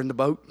Asher in the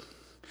boat.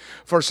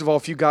 First of all,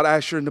 if you got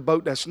Asher in the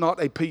boat, that's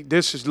not a Pete.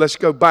 This is, let's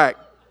go back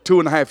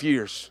 2.5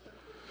 years.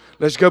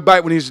 Let's go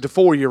back when he was at the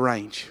 4-year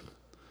range.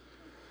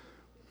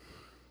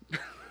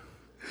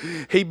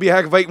 He'd be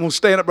aggravating, we'll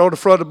stand up on the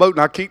front of the boat,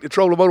 and I keep the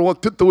trolling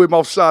motor, threw him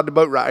off the side of the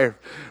boat right here.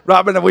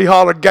 Right when we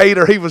hollered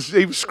gator, he was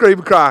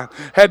screaming, crying.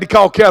 Had to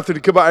call Catherine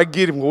to come out and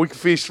get him, well, we could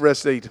fish the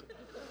rest of the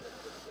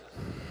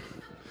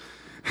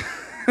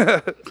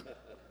evening.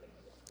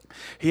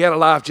 He had a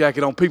life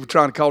jacket on. People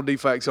trying to call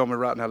defects on me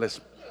right now.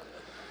 Listen.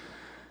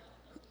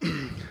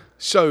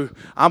 So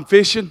I'm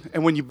fishing,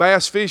 and when you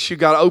bass fish, you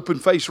got an open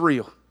face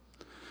reel.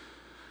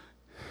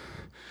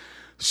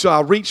 So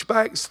I reach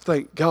back and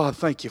think, God,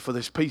 thank you for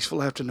this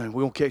peaceful afternoon.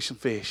 We're going to catch some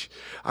fish.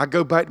 I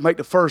go back to make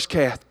the first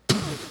cast,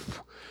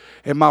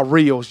 and my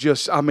reel's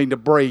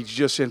the braid's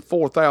just in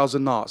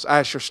 4,000 knots.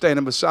 Asher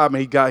standing beside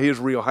me, he got his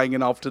reel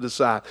hanging off to the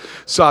side.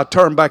 So I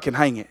turn back and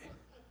hang it.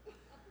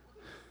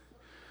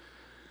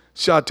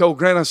 So I told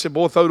Grant, I said,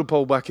 boy, throw the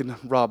pole back in the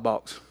rod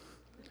box.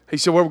 He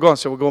said, where are we going? I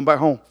said, we're going back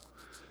home.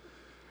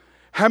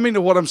 How many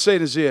of what I'm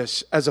saying is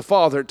this? As a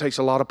father, it takes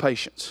a lot of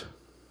patience.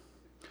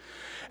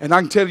 And I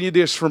can tell you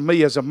this from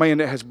me as a man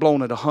that has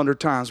blown it 100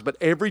 times, but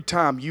every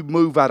time you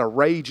move out of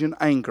rage and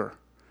anger,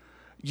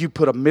 you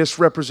put a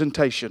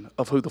misrepresentation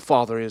of who the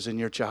father is in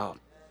your child.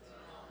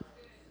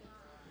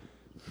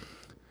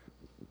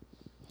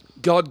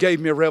 God gave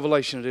me a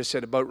revelation of this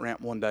at a boat ramp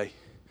one day.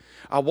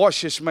 I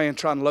watched this man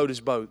trying to load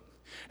his boat.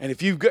 And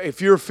if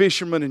you're a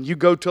fisherman and you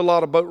go to a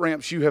lot of boat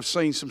ramps, you have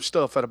seen some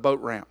stuff at a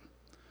boat ramp.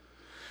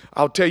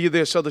 I'll tell you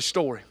this other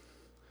story.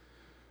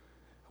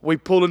 We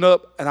pulling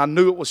up, and I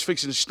knew it was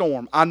fixing to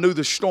storm. I knew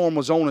the storm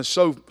was on us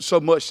so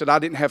much that I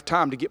didn't have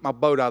time to get my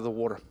boat out of the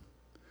water.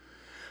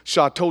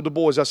 So I told the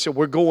boys, I said,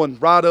 we're going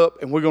right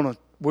up, and we're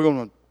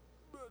gonna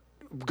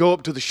go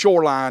up to the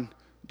shoreline,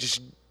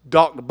 just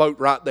dock the boat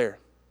right there.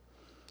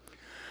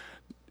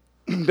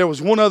 There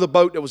was one other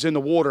boat that was in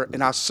the water,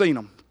 and I seen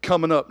them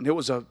coming up, and it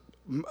was a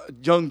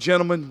young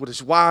gentleman with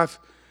his wife,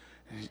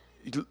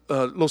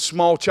 a little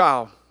small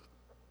child.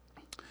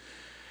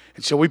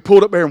 And so we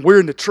pulled up there, and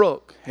we're in the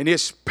truck, and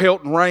it's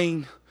pelting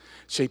rain.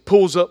 So he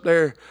pulls up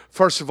there.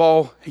 First of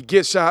all, he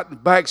gets out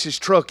and backs his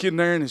truck in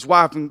there, and his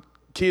wife and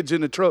kids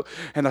in the truck,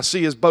 and I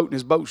see his boat, and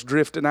his boat's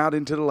drifting out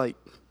into the lake.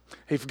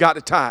 He forgot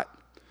to tie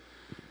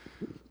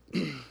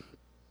it.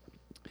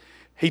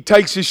 He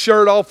takes his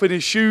shirt off and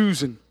his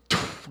shoes and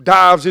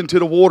dives into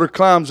the water,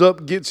 climbs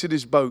up, gets in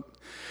his boat.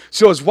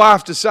 So his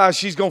wife decides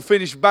she's going to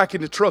finish back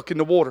in the truck in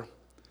the water.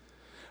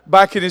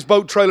 backing his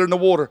boat trailer in the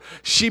water.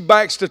 She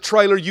backs the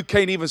trailer. You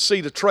can't even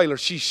see the trailer.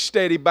 She's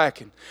steady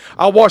backing.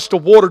 I watched the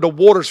water. The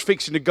water's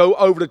fixing to go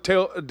over the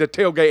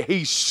tailgate.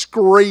 He's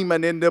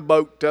screaming in the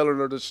boat, telling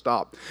her to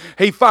stop.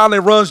 He finally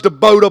runs the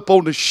boat up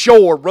on the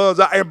shore, runs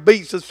out and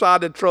beats the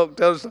side of the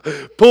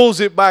truck, pulls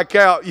it back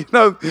out, and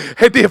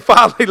then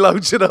finally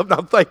loads it up. And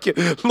I'm thinking,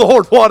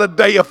 Lord, what a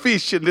day of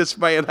fishing this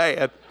man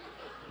had.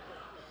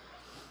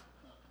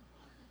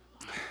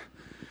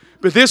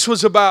 But this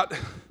was about,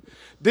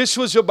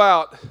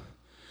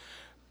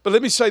 but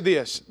let me say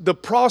this. The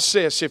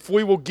process, if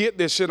we will get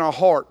this in our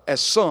heart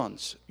as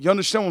sons, you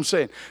understand what I'm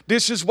saying?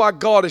 This is why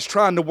God is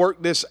trying to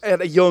work this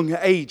at a young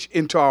age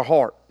into our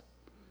heart.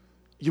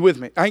 You with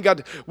me?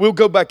 We'll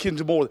go back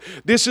into more.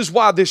 This is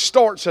why this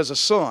starts as a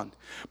son.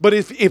 But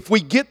if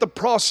we get the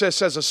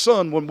process as a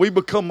son, when we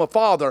become a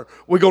father,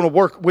 we're going to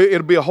work,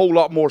 it'll be a whole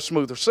lot more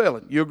smoother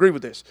sailing. You agree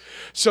with this?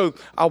 So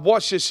I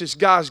watched this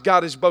guy's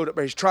got his boat up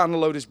there. He's trying to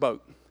load his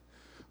boat.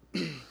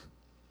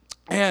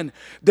 And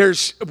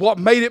what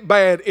made it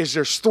bad is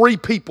there's 3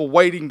 people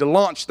waiting to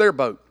launch their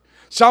boat.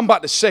 So I'm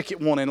about the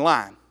second one in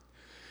line.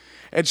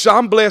 And so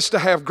I'm blessed to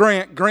have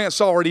Grant. Grant's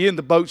already in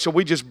the boat, so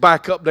we just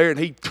back up there and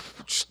he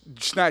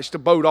snatched the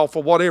boat off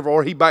or whatever,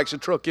 or he backs the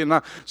truck in.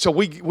 So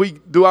we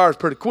do ours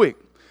pretty quick.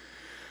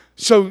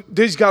 So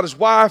he's got his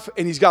wife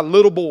and he's got a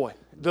little boy.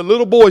 The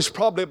little boy is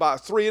probably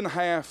about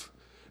 3.5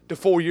 to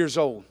 4 years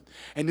old.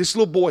 And this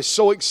little boy is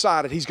so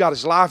excited. He's got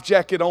his life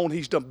jacket on.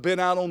 He's been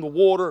out on the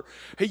water.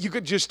 You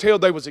could just tell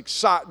there was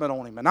excitement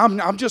on him. And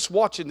I'm just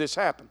watching this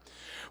happen.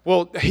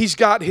 Well, he's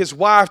got his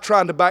wife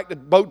trying to back the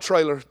boat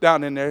trailer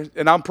down in there.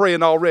 And I'm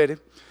praying already.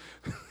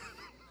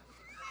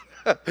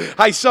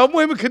 Hey, some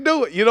women can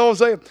do it. You know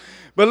what I'm saying?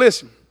 But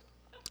listen,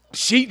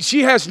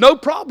 she has no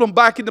problem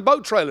backing the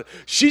boat trailer.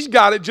 She's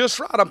got it just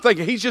right. I'm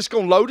thinking he's just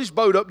going to load his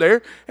boat up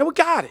there. And we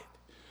got it.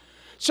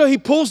 So he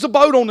pulls the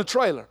boat on the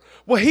trailer.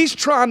 Well, he's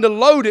trying to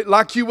load it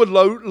like you would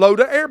load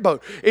an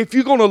airboat. If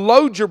you're going to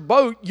load your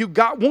boat,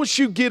 once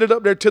you get it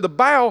up there to the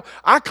bow,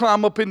 I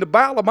climb up in the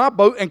bow of my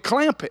boat and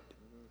clamp it.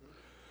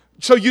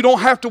 So you don't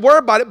have to worry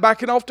about it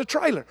backing off the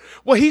trailer.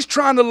 Well, he's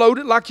trying to load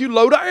it like you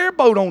load an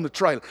airboat on the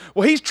trailer.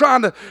 Well,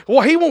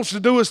 what he wants to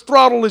do is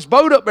throttle his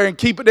boat up there and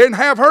keep it there and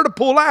have her to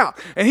pull out.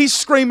 And he's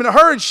screaming at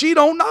her and she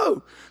don't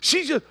know.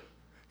 She just,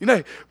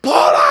 pull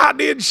out.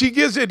 Then she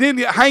gets it. Then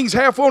it hangs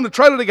halfway on the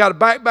trailer. They got to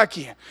back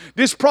in.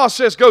 This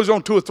process goes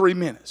on 2 or 3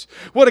 minutes.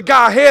 Well, the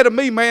guy ahead of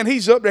me, man,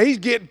 he's up there. He's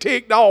getting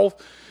ticked off.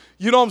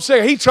 You know what I'm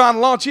saying? He's trying to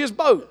launch his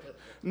boat.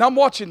 And I'm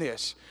watching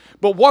this.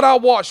 But what I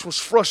watched was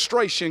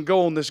frustration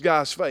go on this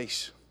guy's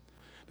face.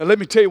 Now, let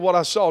me tell you what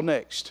I saw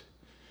next.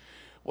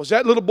 Was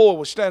that little boy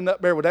was standing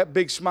up there with that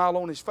big smile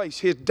on his face.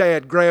 His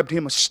dad grabbed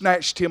him and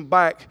snatched him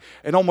back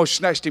and almost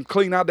snatched him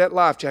clean out of that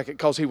life jacket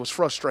because he was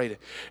frustrated.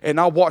 And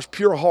I watched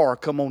pure horror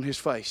come on his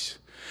face.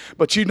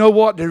 But you know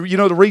what? The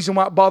reason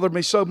why it bothered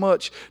me so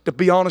much, to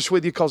be honest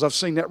with you, because I've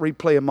seen that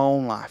replay in my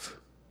own life.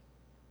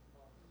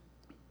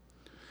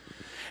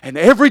 And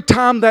every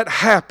time that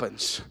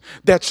happens,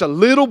 that's a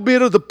little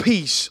bit of the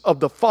piece of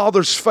the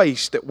Father's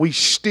face that we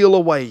steal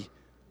away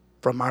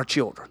from our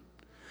children.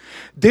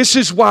 This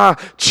is why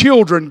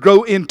children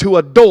grow into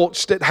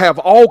adults that have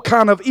all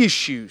kind of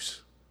issues.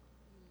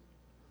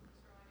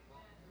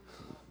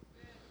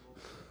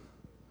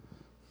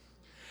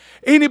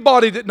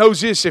 Anybody that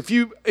knows this, if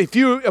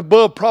you're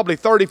above probably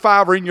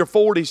 35 or in your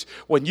 40s,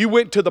 when you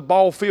went to the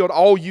ball field,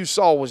 all you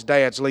saw was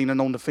dads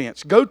leaning on the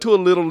fence. Go to a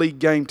little league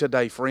game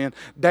today, friend.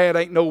 Dad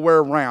ain't nowhere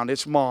around.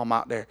 It's mom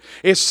out there.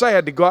 It's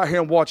sad to go out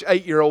here and watch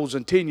 8-year-olds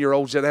and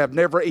 10-year-olds that have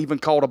never even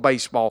caught a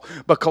baseball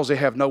because they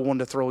have no one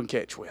to throw and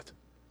catch with.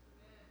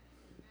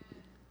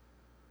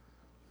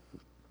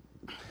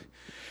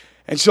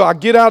 And so I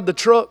get out of the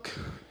truck.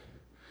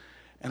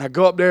 And I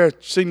go up there,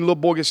 seen the little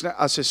boy get snapped.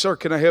 I said, sir,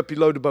 can I help you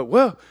load the boat?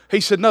 Well, he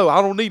said, no,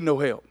 I don't need no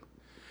help.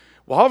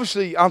 Well,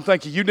 obviously, I'm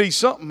thinking, you need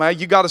something, man.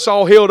 You got us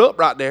all held up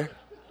right there.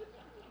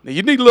 Now,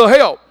 you need a little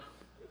help.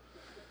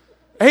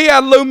 He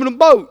had an aluminum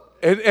boat.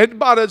 And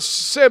about a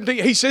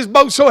 17, he says,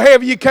 boat's so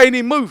heavy you can't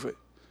even move it.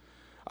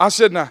 I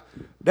said, now,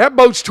 that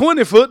boat's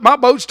 20 foot. My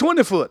boat's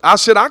 20 foot. I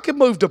said, I can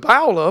move the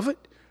bow of it.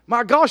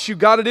 My gosh, you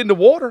got it in the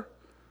water.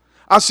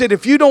 I said,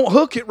 if you don't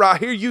hook it right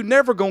here, you're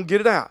never going to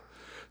get it out.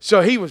 So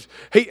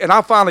and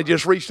I finally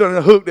just reached under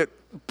the hook that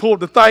pulled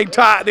the thing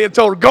tight and then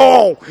told her,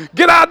 go on,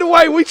 get out of the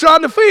way, we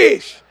trying to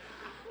fish.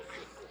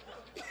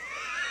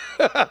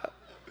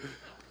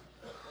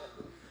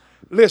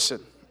 Listen,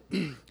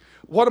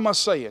 what am I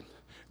saying?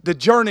 The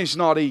journey's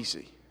not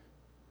easy.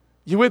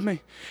 You with me?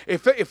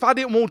 If I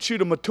didn't want you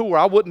to mature,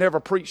 I would never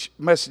preach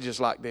messages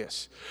like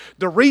this.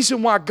 The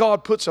reason why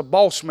God puts a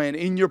boss man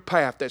in your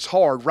path that's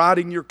hard, right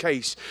in your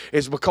case,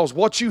 is because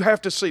what you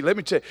have to see. Let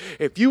me tell you,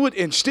 if you would,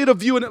 instead of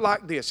viewing it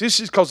like this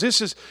is because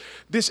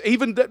this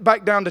even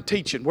back down to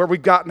teaching where we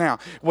got now.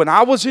 When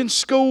I was in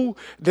school,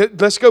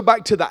 let's go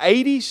back to the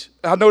 80s.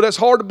 I know that's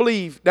hard to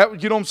believe.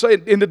 That, you know what I'm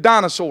saying? In the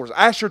dinosaurs.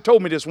 Asher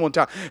told me this one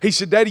time. He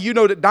said, Daddy, you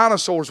know that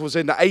dinosaurs was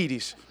in the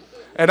 80s.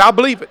 And I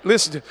believe it.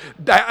 Listen,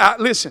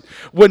 listen.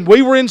 When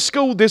we were in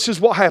school, this is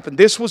what happened.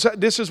 This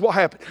is what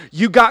happened.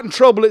 You got in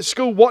trouble at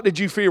school. What did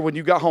you fear when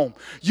you got home?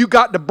 You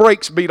got the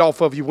brakes beat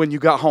off of you when you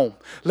got home.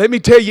 Let me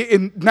tell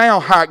you now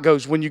how it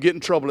goes when you get in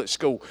trouble at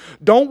school.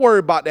 Don't worry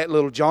about that,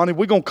 little Johnny.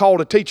 We're going to call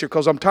the teacher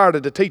because I'm tired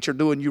of the teacher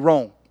doing you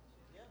wrong.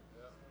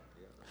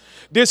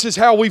 This is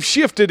how we've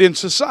shifted in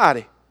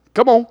society.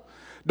 Come on.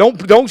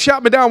 Don't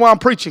shout me down while I'm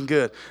preaching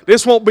good.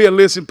 This won't be a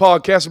listen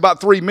podcast. About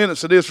 3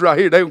 minutes of this right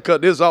here. They will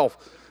cut this off.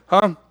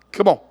 Huh?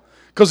 Come on.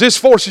 Because this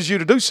forces you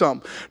to do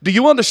something. Do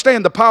you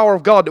understand the power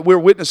of God that we're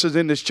witnesses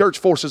in this church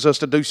forces us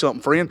to do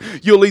something, friend?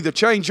 You'll either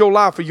change your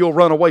life or you'll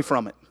run away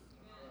from it.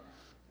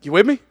 You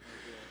with me?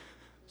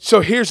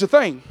 So here's the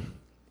thing.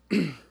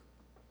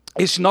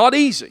 It's not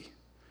easy.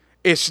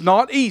 It's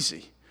not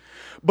easy.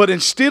 But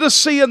instead of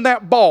seeing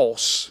that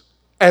boss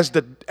as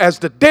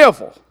the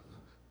devil,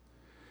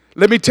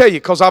 let me tell you,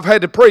 because I've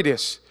had to pray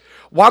this.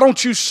 Why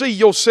don't you see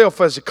yourself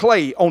as a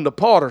clay on the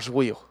potter's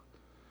wheel?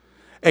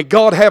 And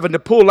God having to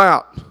pull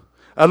out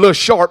a little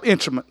sharp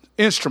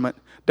instrument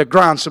to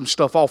grind some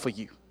stuff off of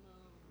you.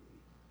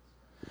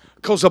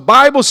 Because the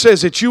Bible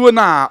says that you and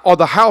I are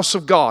the house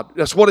of God.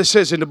 That's what it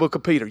says in the book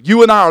of Peter.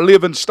 You and I are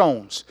living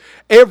stones.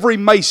 Every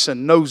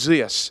mason knows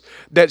this,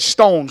 that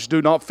stones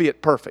do not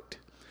fit perfect.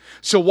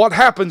 So what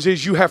happens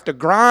is you have to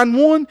grind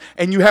one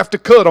and you have to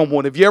cut on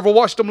one. Have you ever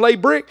watched him lay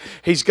brick?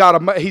 He's got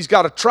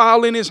a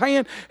trowel in his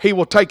hand. He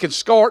will take and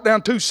scar it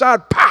down two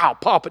sides, pow,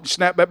 pop it and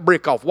snap that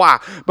brick off. Why?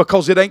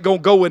 Because it ain't going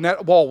to go in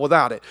that wall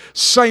without it.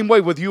 Same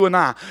way with you and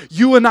I.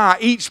 You and I,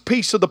 each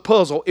piece of the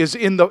puzzle is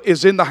in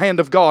the hand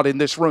of God in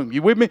this room.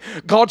 You with me?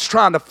 God's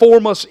trying to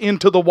form us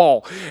into the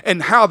wall.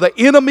 And how the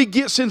enemy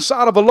gets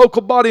inside of a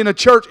local body in a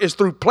church is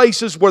through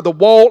places where the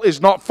wall is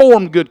not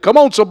formed good. Come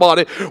on,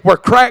 somebody. Where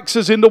cracks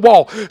is in the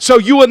wall. So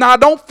you and I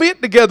don't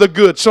fit together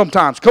good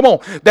sometimes. Come on.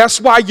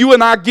 That's why you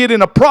and I get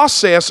in a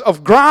process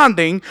of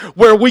grinding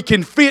where we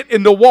can fit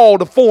in the wall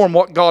to form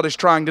what God is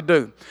trying to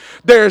do.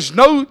 There's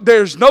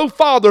no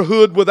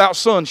fatherhood without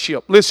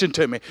sonship. Listen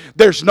to me.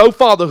 There's no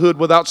fatherhood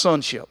without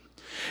sonship.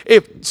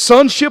 If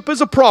sonship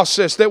is a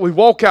process that we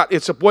walk out,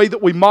 it's a way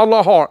that we model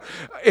our heart.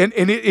 And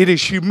it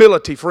is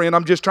humility, friend.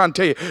 I'm just trying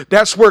to tell you.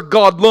 That's where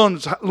God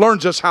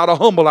learns us how to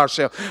humble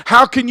ourselves.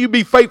 How can you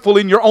be faithful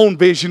in your own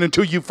vision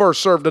until you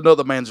first served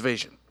another man's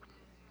vision?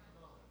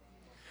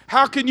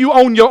 How can you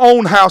own your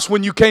own house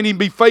when you can't even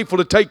be faithful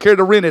to take care of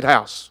the rented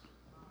house?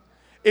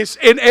 It's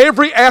in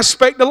every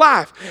aspect of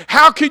life.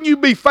 How can you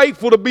be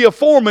faithful to be a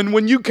foreman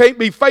when you can't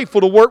be faithful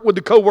to work with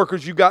the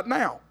co-workers you got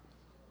now?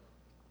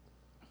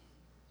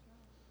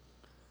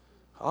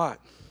 All right.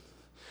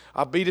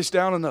 I beat us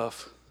down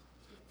enough.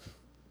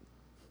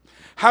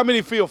 How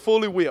many feel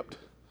fully whipped?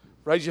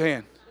 Raise your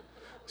hand.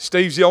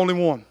 Steve's the only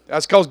one.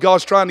 That's because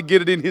God's trying to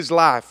get it in his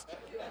life.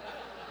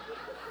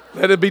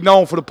 Let it be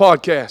known for the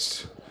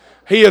podcast.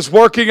 He is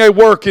working a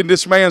work in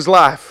this man's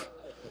life.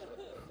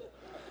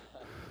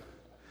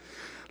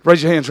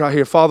 Raise your hands right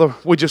here. Father,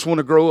 we just want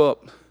to grow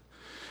up.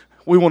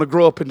 We want to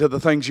grow up into the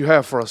things you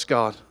have for us,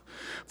 God.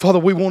 Father,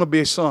 we want to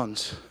be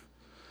sons.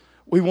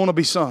 We want to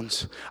be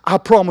sons. I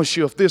promise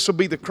you, if this will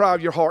be the cry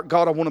of your heart,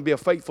 God, I want to be a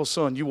faithful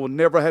son. You will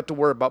never have to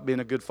worry about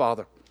being a good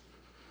father.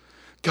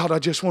 God, I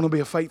just want to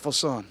be a faithful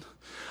son.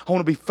 I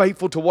want to be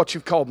faithful to what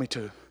you've called me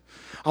to.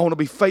 I want to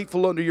be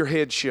faithful under your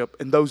headship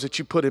and those that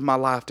you put in my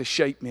life to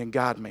shape me and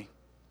guide me.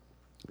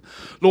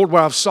 Lord,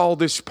 where I've saw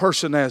this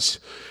person as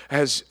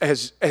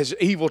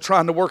evil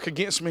trying to work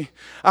against me,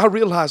 I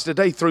realize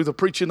today through the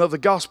preaching of the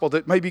gospel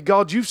that maybe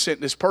God, you've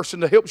sent this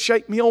person to help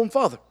shape me on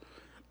further.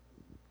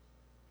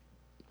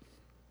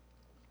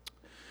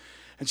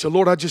 And so,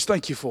 Lord, I just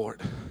thank you for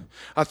it.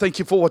 I thank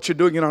you for what you're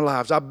doing in our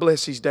lives. I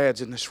bless these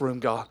dads in this room,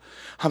 God.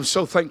 I'm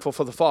so thankful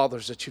for the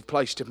fathers that you've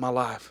placed in my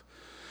life.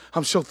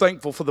 I'm so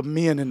thankful for the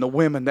men and the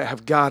women that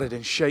have guided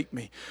and shaped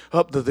me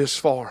up to this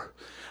far.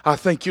 I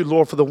thank you,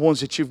 Lord, for the ones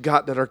that you've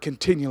got that are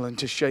continuing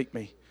to shape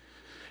me.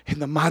 In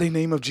the mighty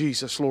name of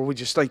Jesus, Lord, we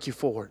just thank you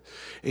for it.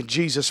 In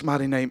Jesus'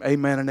 mighty name,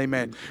 amen and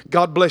amen.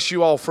 God bless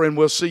you all, friend.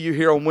 We'll see you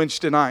here on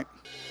Wednesday night.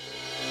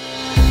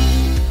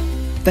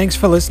 Thanks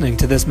for listening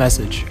to this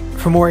message.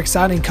 For more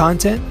exciting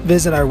content,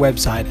 visit our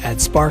website at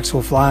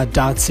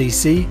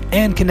sparkswillfly.cc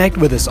and connect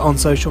with us on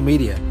social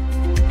media.